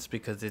lens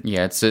because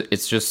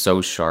it's just so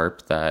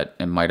sharp that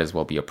it might as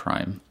well be a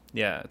prime.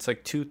 Yeah, it's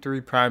like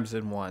 2-3 primes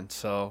in one.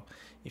 So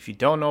if you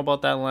don't know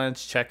about that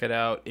lens, check it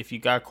out. If you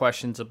got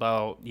questions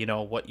about,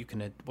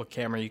 what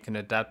camera you can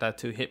adapt that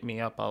to, hit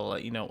me up. I'll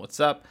let you know what's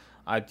up.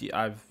 I've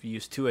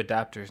used 2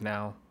 adapters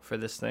now for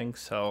this thing.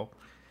 So,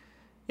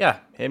 yeah,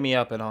 hit me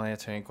up and I'll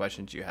answer any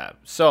questions you have.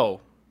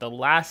 So, the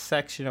last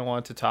section I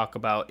want to talk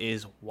about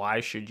is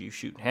why should you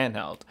shoot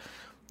handheld?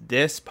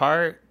 This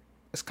part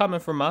is coming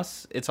from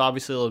us. It's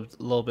obviously a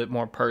little bit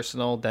more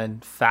personal than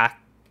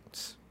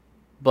facts,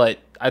 but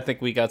I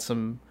think we got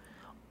some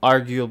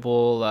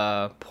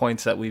arguable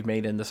points that we've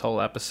made in this whole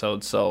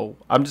episode. So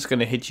I'm just going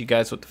to hit you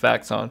guys with the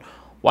facts on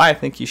why I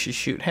think you should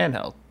shoot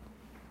handheld.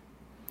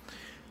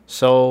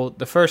 So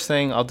the first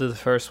thing, I'll do the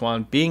first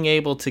one, being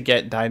able to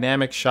get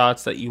dynamic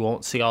shots that you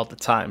won't see all the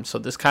time. So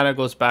this kind of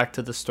goes back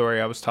to the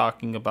story I was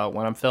talking about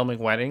when I'm filming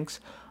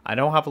weddings. I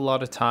don't have a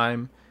lot of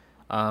time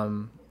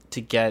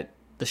to get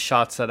the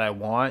shots that I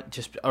want,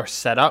 just or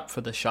set up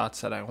for the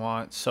shots that I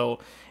want. So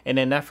in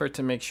an effort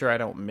to make sure I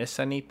don't miss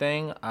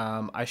anything,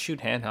 I shoot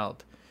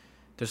handheld.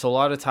 There's a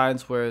lot of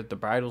times where the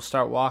bride will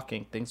start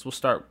walking, things will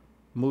start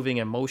moving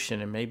in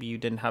motion, and maybe you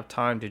didn't have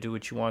time to do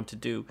what you want to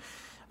do.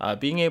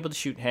 Being able to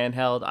shoot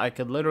handheld, I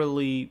could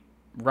literally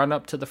run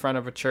up to the front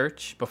of a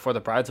church before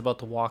the bride's about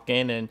to walk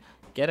in and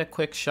get a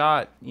quick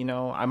shot. You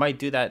know, I might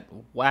do that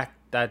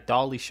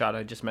dolly shot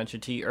I just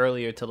mentioned to you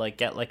earlier to like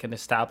get like an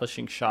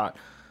establishing shot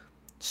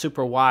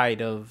super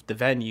wide of the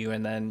venue,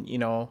 and then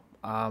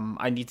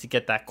I need to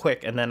get that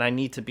quick, and then I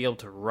need to be able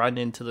to run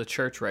into the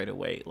church right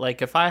away.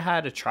 Like if I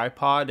had a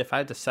tripod, if I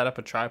had to set up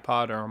a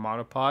tripod or a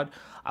monopod,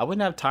 I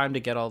wouldn't have time to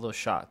get all those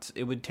shots.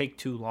 It would take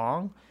too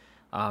long.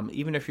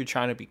 Even if you're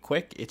trying to be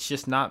quick, it's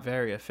just not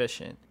very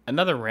efficient.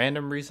 Another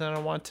random reason I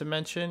want to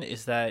mention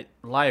is that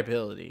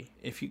liability.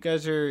 If you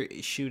guys are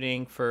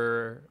shooting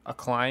for a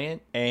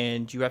client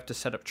and you have to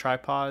set up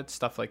tripods,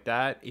 stuff like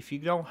that, if you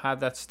don't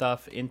have that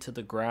stuff into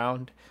the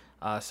ground,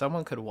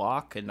 someone could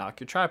walk and knock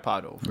your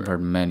tripod over. I've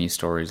heard many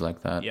stories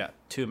like that. Yeah,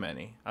 too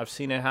many. I've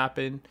seen it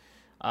happen.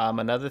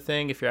 Another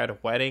thing, if you're at a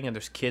wedding and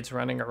there's kids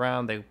running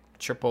around, they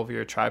trip over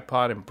your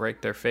tripod and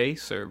break their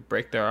face or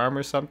break their arm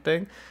or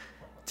something.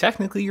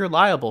 Technically, you're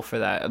liable for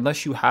that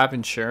unless you have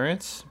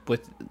insurance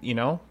with,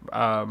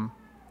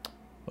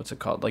 what's it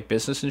called? Like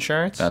business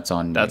insurance. That's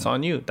on you. That's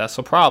on you. That's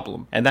a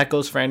problem. And that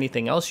goes for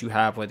anything else you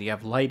have, whether you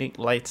have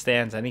light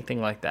stands,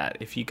 anything like that.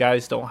 If you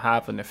guys don't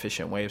have an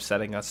efficient way of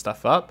setting that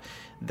stuff up,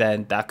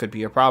 then that could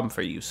be a problem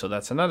for you. So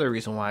that's another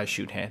reason why I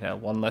shoot handheld.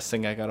 One less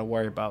thing I got to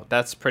worry about.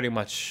 That's pretty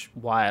much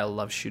why I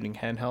love shooting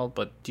handheld.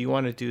 But do you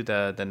want to do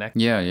the next?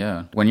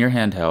 Yeah. When you're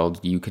handheld,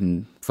 you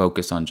can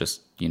focus on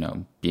just,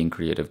 being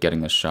creative, getting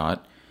the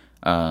shot.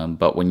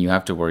 But when you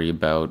have to worry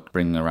about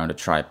bringing around a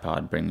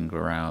tripod, bringing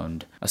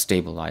around a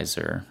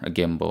stabilizer, a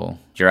gimbal,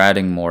 you're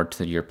adding more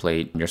to your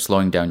plate. You're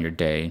slowing down your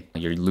day.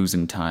 You're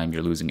losing time.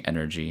 You're losing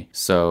energy.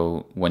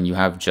 So when you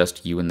have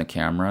just you and the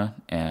camera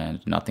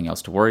and nothing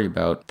else to worry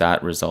about,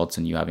 that results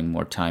in you having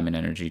more time and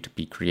energy to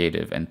be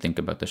creative and think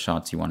about the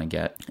shots you want to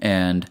get.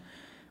 And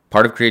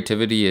part of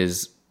creativity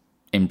is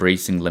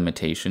embracing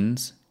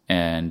limitations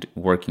and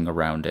working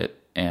around it.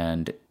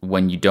 And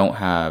when you don't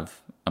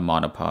have a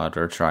monopod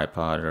or a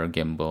tripod or a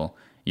gimbal,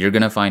 you're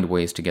going to find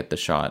ways to get the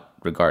shot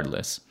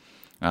regardless.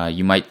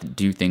 You might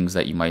do things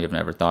that you might have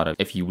never thought of.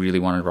 If you really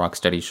want a rock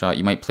steady shot,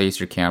 you might place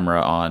your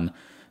camera on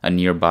a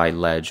nearby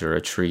ledge or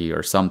a tree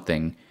or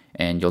something,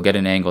 and you'll get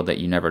an angle that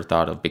you never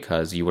thought of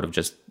because you would have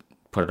just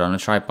put it on a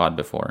tripod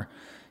before.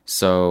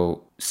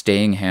 So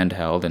staying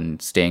handheld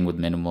and staying with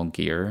minimal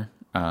gear,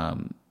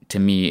 to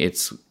me,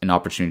 it's an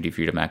opportunity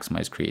for you to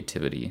maximize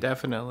creativity.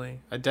 Definitely.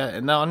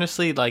 And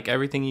honestly, like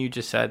everything you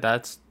just said,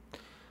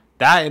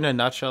 that in a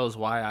nutshell is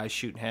why I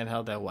shoot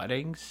handheld at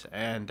weddings.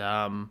 And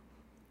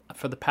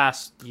for the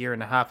past year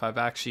and a half, I've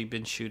actually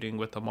been shooting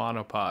with a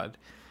monopod.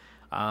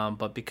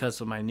 But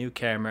because of my new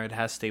camera, it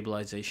has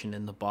stabilization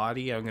in the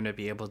body. I'm going to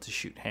be able to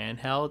shoot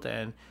handheld,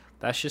 and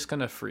that's just going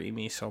to free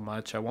me so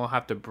much. I won't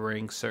have to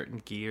bring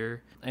certain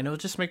gear, and it'll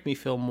just make me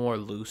feel more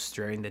loose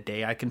during the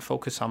day. I can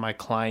focus on my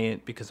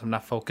client because I'm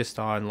not focused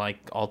on like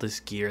all this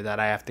gear that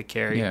I have to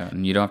carry. Yeah,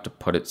 and you don't have to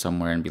put it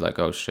somewhere and be like,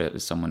 oh shit,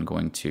 is someone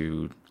going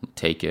to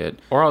take it?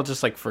 Or I'll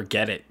just like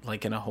forget it,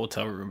 like in a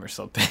hotel room or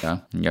something. Yeah,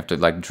 and you have to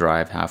like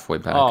drive halfway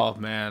back. Oh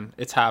man,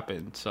 it's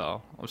happened,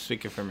 so I'm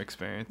speaking from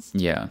experience.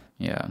 Yeah.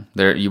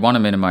 You want to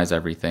minimize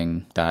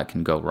everything that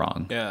can go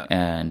wrong. Yeah.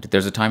 And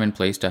there's a time and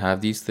place to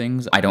have these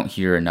things. I don't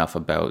hear enough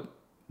about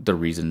the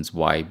reasons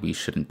why we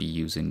shouldn't be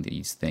using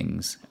these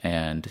things,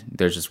 and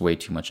there's just way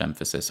too much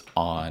emphasis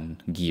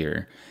on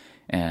gear.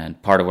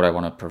 And part of what I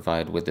want to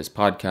provide with this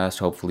podcast,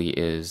 hopefully,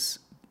 is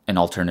an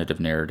alternative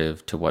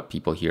narrative to what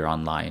people hear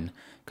online.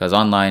 Because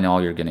online,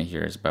 all you're going to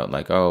hear is about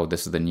like, oh,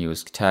 this is the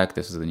newest tech,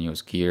 this is the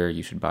newest gear,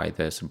 you should buy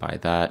this and buy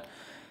that.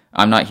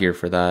 I'm not here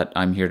for that.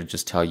 I'm here to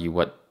just tell you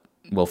what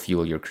will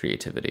fuel your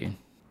creativity.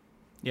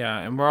 Yeah,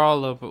 and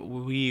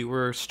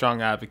we're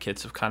strong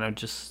advocates of kind of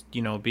just,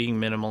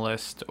 being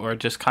minimalist, or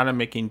just kind of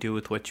making do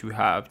with what you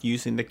have,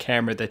 using the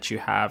camera that you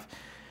have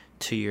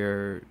to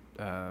your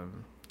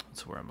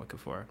what's the word I'm looking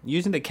for?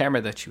 Using the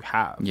camera that you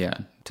have. Yeah,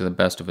 to the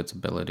best of its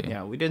ability.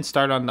 Yeah, we didn't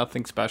start on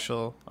nothing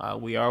special.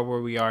 We are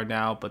where we are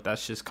now, but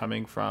that's just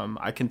coming from,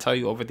 I can tell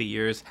you over the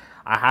years,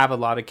 I have a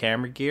lot of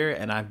camera gear,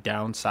 and I've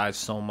downsized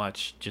so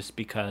much just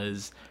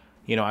because,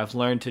 I've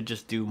learned to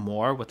just do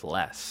more with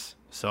less.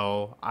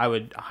 So I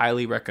would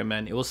highly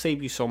recommend, it will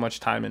save you so much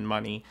time and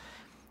money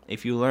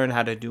if you learn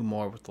how to do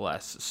more with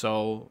less.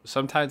 So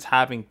sometimes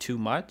having too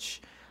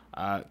much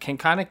can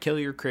kind of kill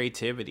your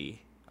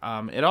creativity.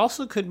 It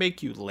also could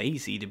make you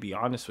lazy, to be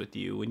honest with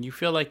you. When you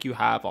feel like you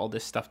have all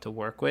this stuff to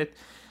work with,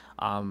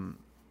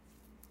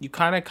 you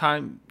kind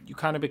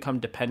of become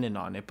dependent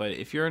on it. But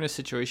if you're in a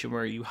situation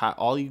where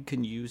all you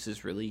can use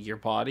is really your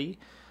body,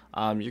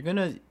 you're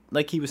gonna,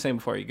 like he was saying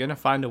before, you're gonna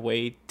find a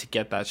way to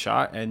get that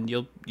shot, and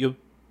you'll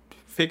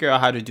figure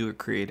out how to do it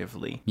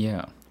creatively.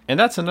 Yeah. And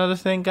that's another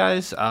thing,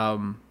 guys.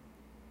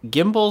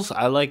 Gimbals,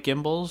 I like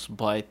gimbals,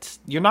 but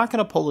you're not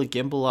gonna pull a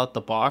gimbal out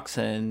the box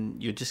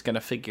and you're just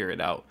gonna figure it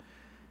out.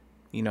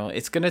 You know,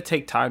 it's gonna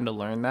take time to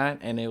learn that,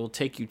 and it will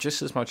take you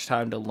just as much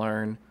time to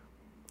learn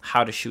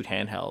how to shoot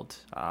handheld.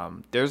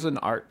 There's an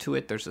art to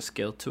it, there's a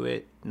skill to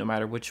it, no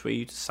matter which way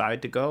you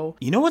decide to go.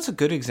 You know what's a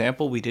good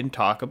example we didn't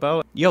talk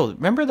about? Yo,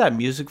 remember that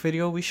music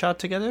video we shot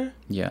together?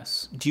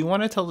 Yes. Do you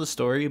want to tell the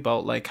story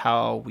about like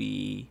how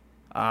we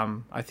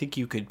I think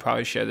you could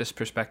probably share this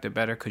perspective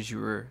better because you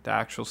were the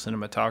actual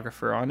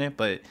cinematographer on it,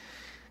 but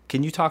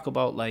can you talk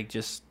about like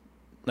just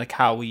like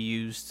how we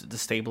used the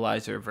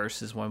stabilizer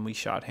versus when we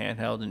shot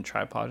handheld and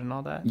tripod and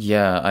all that?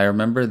 Yeah, I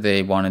remember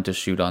they wanted to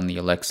shoot on the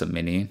Alexa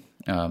Mini,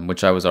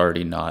 which I was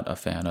already not a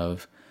fan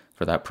of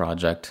for that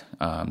project.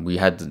 We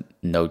had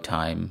no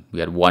time. We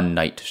had one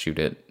night to shoot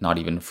it, not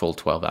even full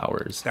 12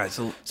 hours. Guys,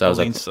 So I was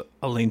like,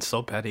 Elaine's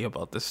so petty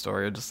about this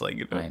story. I'm just like,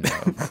 you know. I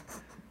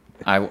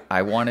know.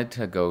 I wanted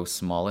to go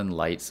small and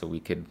light so we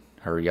could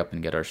hurry up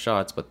and get our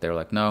shots, but they're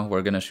like, no,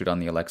 we're going to shoot on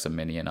the Alexa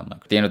Mini. And I'm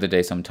like, at the end of the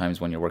day,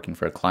 sometimes when you're working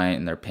for a client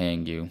and they're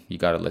paying you, you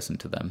got to listen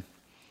to them.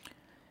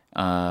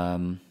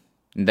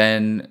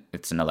 Then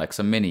it's an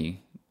Alexa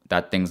Mini.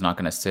 That thing's not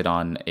going to sit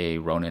on a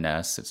Ronin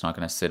S. It's not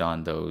going to sit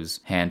on those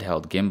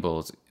handheld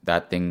gimbals.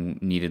 That thing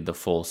needed the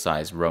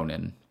full-size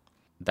Ronin.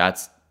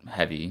 That's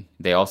heavy.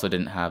 They also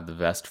didn't have the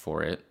vest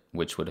for it,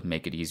 which would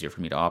make it easier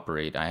for me to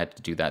operate. I had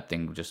to do that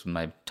thing just with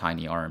my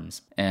tiny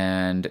arms.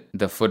 And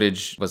the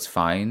footage was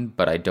fine,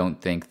 but I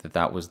don't think that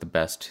that was the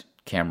best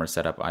camera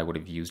setup I would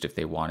have used if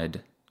they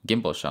wanted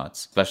gimbal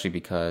shots, especially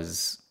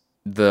because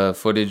the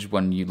footage,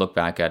 when you look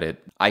back at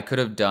it, I could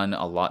have done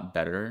a lot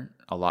better,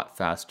 a lot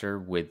faster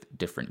with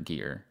different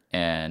gear.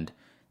 And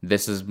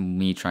this is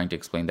me trying to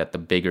explain that the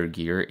bigger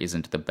gear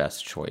isn't the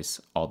best choice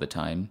all the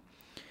time.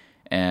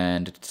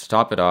 And to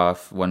top it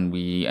off, when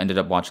we ended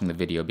up watching the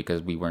video,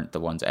 because we weren't the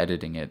ones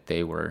editing it,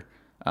 they were,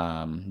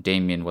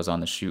 Damien was on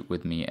the shoot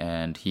with me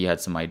and he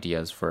had some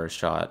ideas for a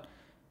shot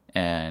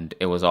and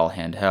it was all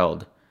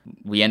handheld.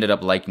 We ended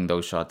up liking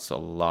those shots a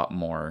lot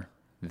more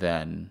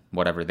than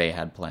whatever they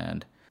had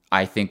planned.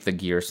 I think the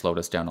gear slowed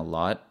us down a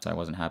lot. So I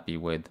wasn't happy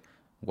with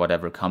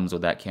whatever comes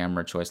with that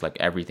camera choice. Like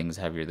everything's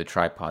heavier, the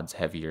tripod's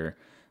heavier,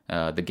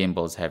 the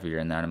gimbal is heavier,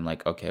 and then I'm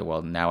like, okay,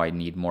 well now I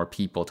need more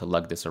people to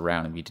lug this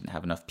around, and we didn't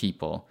have enough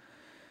people.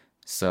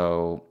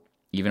 So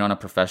even on a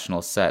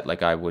professional set,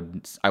 like I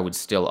would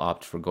still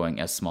opt for going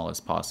as small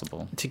as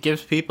possible. To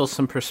give people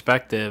some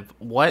perspective,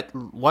 what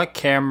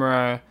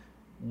camera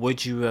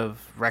would you have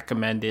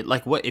recommended?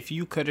 Like, what if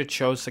you could have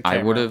chose the camera?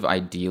 I would have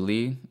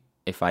ideally,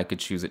 if I could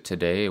choose it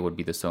today, it would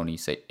be the Sony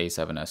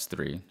A7S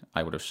III.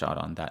 I would have shot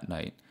on that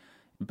night.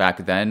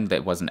 Back then,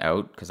 that wasn't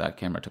out because that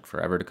camera took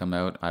forever to come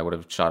out. I would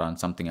have shot on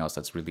something else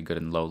that's really good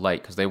in low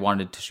light because they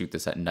wanted to shoot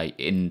this at night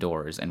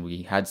indoors, and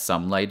we had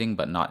some lighting,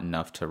 but not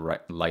enough to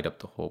light up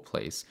the whole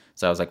place.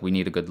 So I was like, we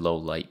need a good low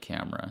light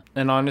camera.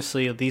 And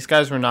honestly, these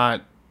guys were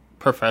not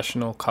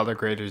professional color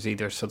graders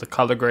either, so the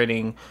color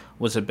grading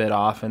was a bit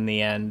off in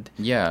the end.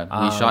 Yeah,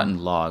 we shot in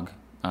log,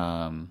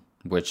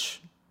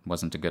 which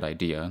wasn't a good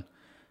idea.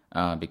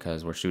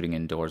 Because we're shooting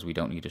indoors, we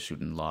don't need to shoot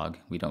in log.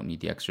 We don't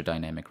need the extra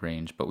dynamic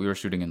range, but we were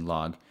shooting in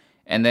log.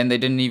 And then they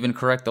didn't even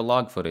correct the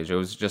log footage. It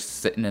was just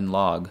sitting in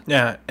log.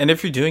 Yeah, and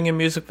if you're doing a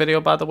music video,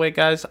 by the way,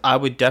 guys, I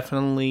would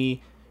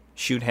definitely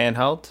shoot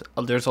handheld.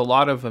 There's a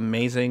lot of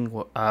amazing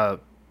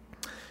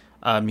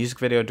music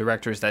video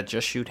directors that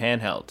just shoot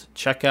handheld.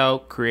 Check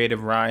out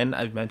Creative Ryan.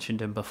 I've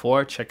mentioned him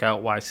before. Check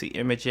out YC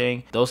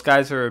Imaging. Those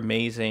guys are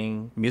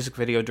amazing music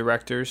video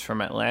directors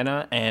from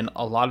Atlanta, and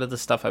a lot of the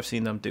stuff I've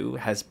seen them do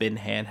has been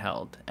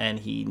handheld, and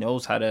he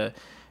knows how to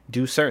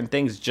do certain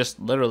things just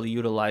literally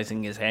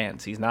utilizing his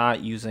hands. He's not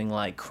using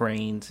like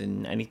cranes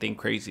and anything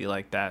crazy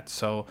like that.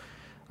 So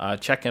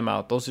check him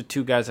out. Those are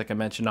two guys like I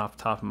mentioned off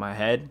the top of my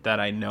head that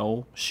I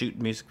know shoot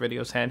music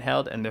videos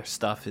handheld, and their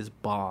stuff is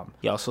bomb.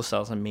 He also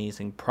sells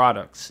amazing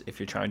products if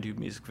you're trying to do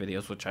music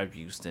videos, which I've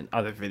used in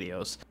other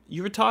videos.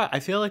 You were taught, I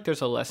feel like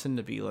there's a lesson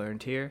to be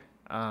learned here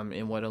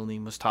in what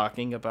Aline was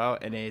talking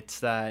about, and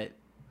it's that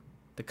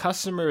the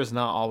customer is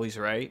not always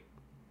right.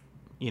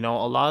 You know,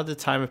 a lot of the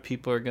time if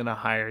people are going to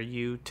hire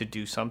you to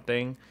do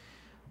something,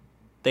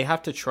 they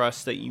have to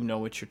trust that you know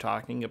what you're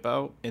talking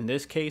about. In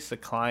this case, the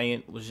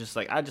client was just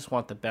like, I just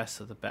want the best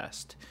of the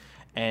best.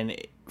 And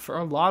for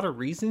a lot of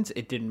reasons,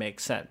 it didn't make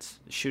sense.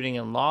 Shooting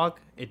in log,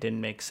 it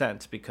didn't make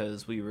sense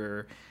because we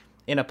were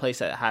in a place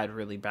that had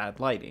really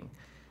bad lighting.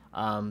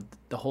 Yeah,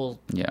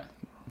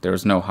 there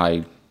was no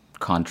high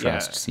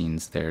contrast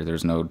scenes there.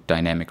 There's no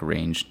dynamic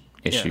range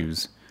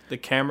issues. Yeah. The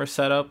camera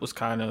setup was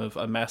kind of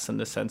a mess in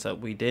the sense that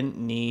we didn't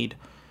need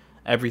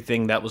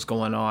everything that was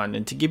going on.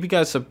 And to give you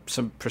guys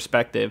some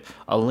perspective,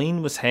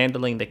 Aline was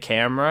handling the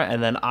camera,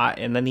 and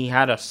then he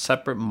had a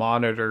separate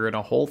monitor and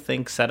a whole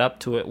thing set up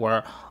to it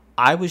where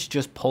I was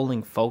just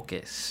pulling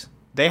focus.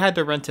 They had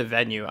to rent a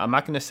venue. I'm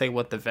not going to say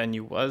what the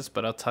venue was,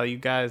 but I'll tell you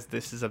guys,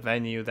 this is a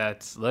venue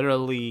that's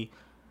literally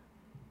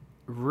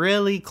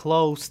really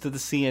close to the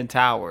CN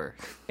Tower,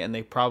 and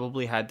they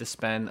probably had to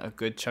spend a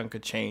good chunk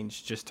of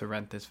change just to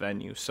rent this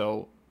venue.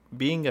 So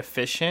being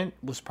efficient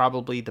was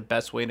probably the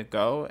best way to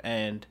go,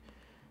 and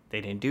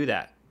they didn't do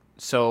that.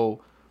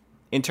 So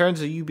in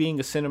terms of you being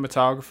a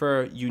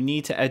cinematographer, you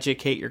need to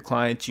educate your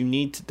clients.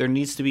 There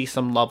needs to be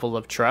some level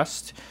of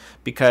trust,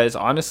 because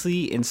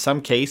honestly, in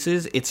some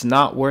cases, it's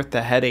not worth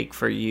the headache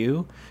for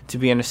you to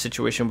be in a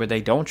situation where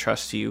they don't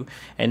trust you,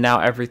 and now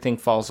everything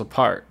falls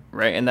apart,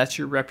 right? And that's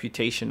your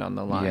reputation on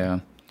the line. Yeah.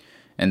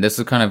 And this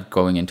is kind of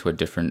going into a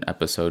different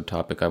episode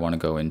topic I want to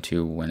go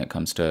into when it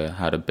comes to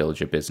how to build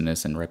your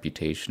business and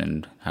reputation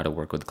and how to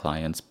work with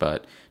clients.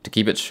 But to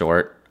keep it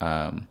short,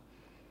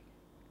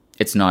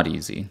 it's not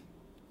easy.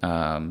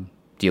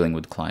 Dealing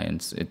with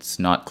clients. It's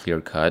not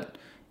clear cut.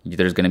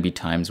 There's going to be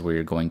times where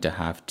you're going to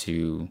have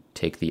to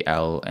take the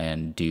L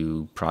and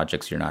do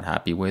projects you're not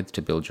happy with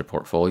to build your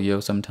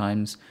portfolio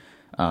sometimes.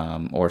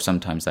 Or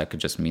sometimes that could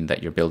just mean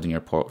that you're building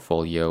your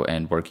portfolio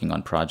and working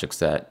on projects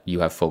that you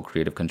have full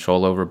creative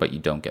control over, but you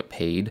don't get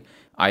paid.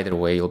 Either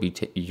way,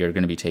 you're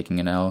going to be taking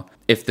an L.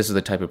 If this is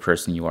the type of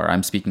person you are,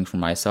 I'm speaking for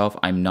myself.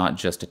 I'm not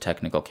just a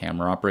technical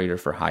camera operator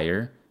for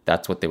hire.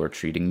 That's what they were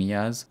treating me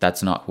as.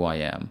 That's not who I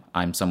am.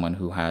 I'm someone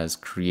who has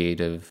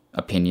creative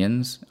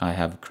opinions. I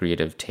have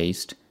creative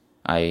taste.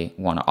 I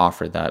want to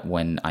offer that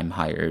when I'm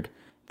hired.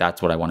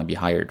 That's what I want to be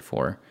hired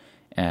for.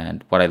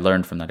 And what I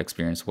learned from that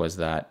experience was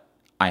that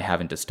I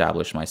haven't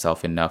established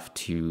myself enough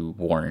to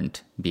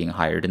warrant being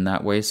hired in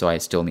that way. So I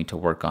still need to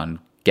work on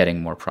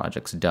getting more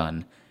projects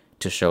done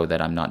to show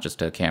that I'm not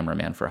just a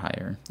cameraman for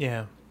hire.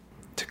 Yeah.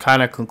 To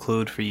kind of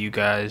conclude for you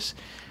guys,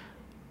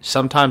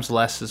 sometimes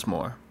less is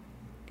more.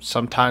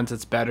 Sometimes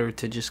it's better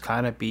to just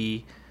kind of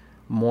be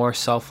more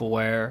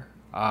self-aware,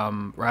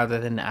 rather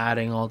than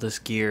adding all this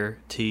gear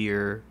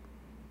to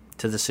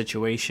the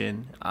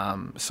situation.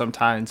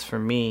 Sometimes for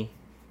me,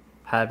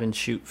 having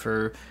shoot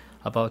for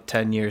about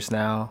 10 years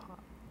now,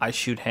 I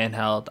shoot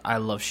handheld. I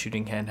love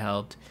shooting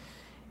handheld.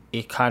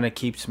 It kind of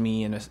keeps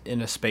me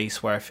in a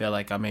space where I feel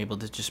like I'm able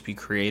to just be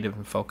creative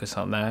and focus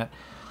on that.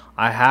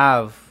 I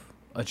have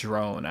a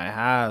drone. I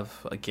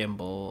have a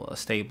gimbal, a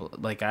stable.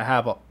 Like, I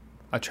have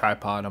a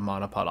tripod, a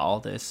monopod, all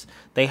this.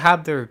 They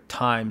have their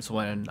times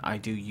when I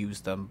do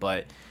use them,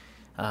 but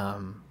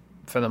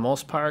for the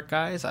most part,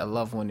 guys, I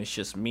love when it's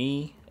just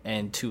me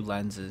and two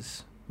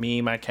lenses.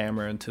 Me, my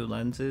camera, and two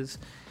lenses,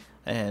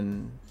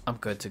 and I'm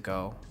good to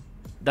go.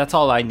 That's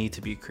all I need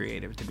to be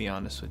creative, to be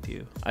honest with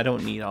you. I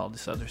don't need all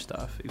this other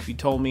stuff. If you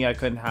told me I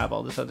couldn't have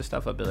all this other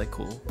stuff, I'd be like,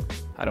 cool.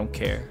 I don't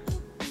care.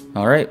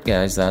 All right,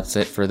 guys, that's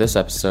it for this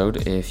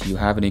episode. If you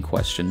have any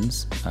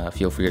questions,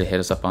 feel free to hit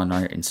us up on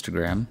our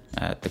Instagram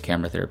at the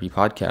Camera Therapy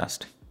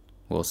Podcast.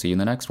 We'll see you in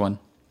the next one.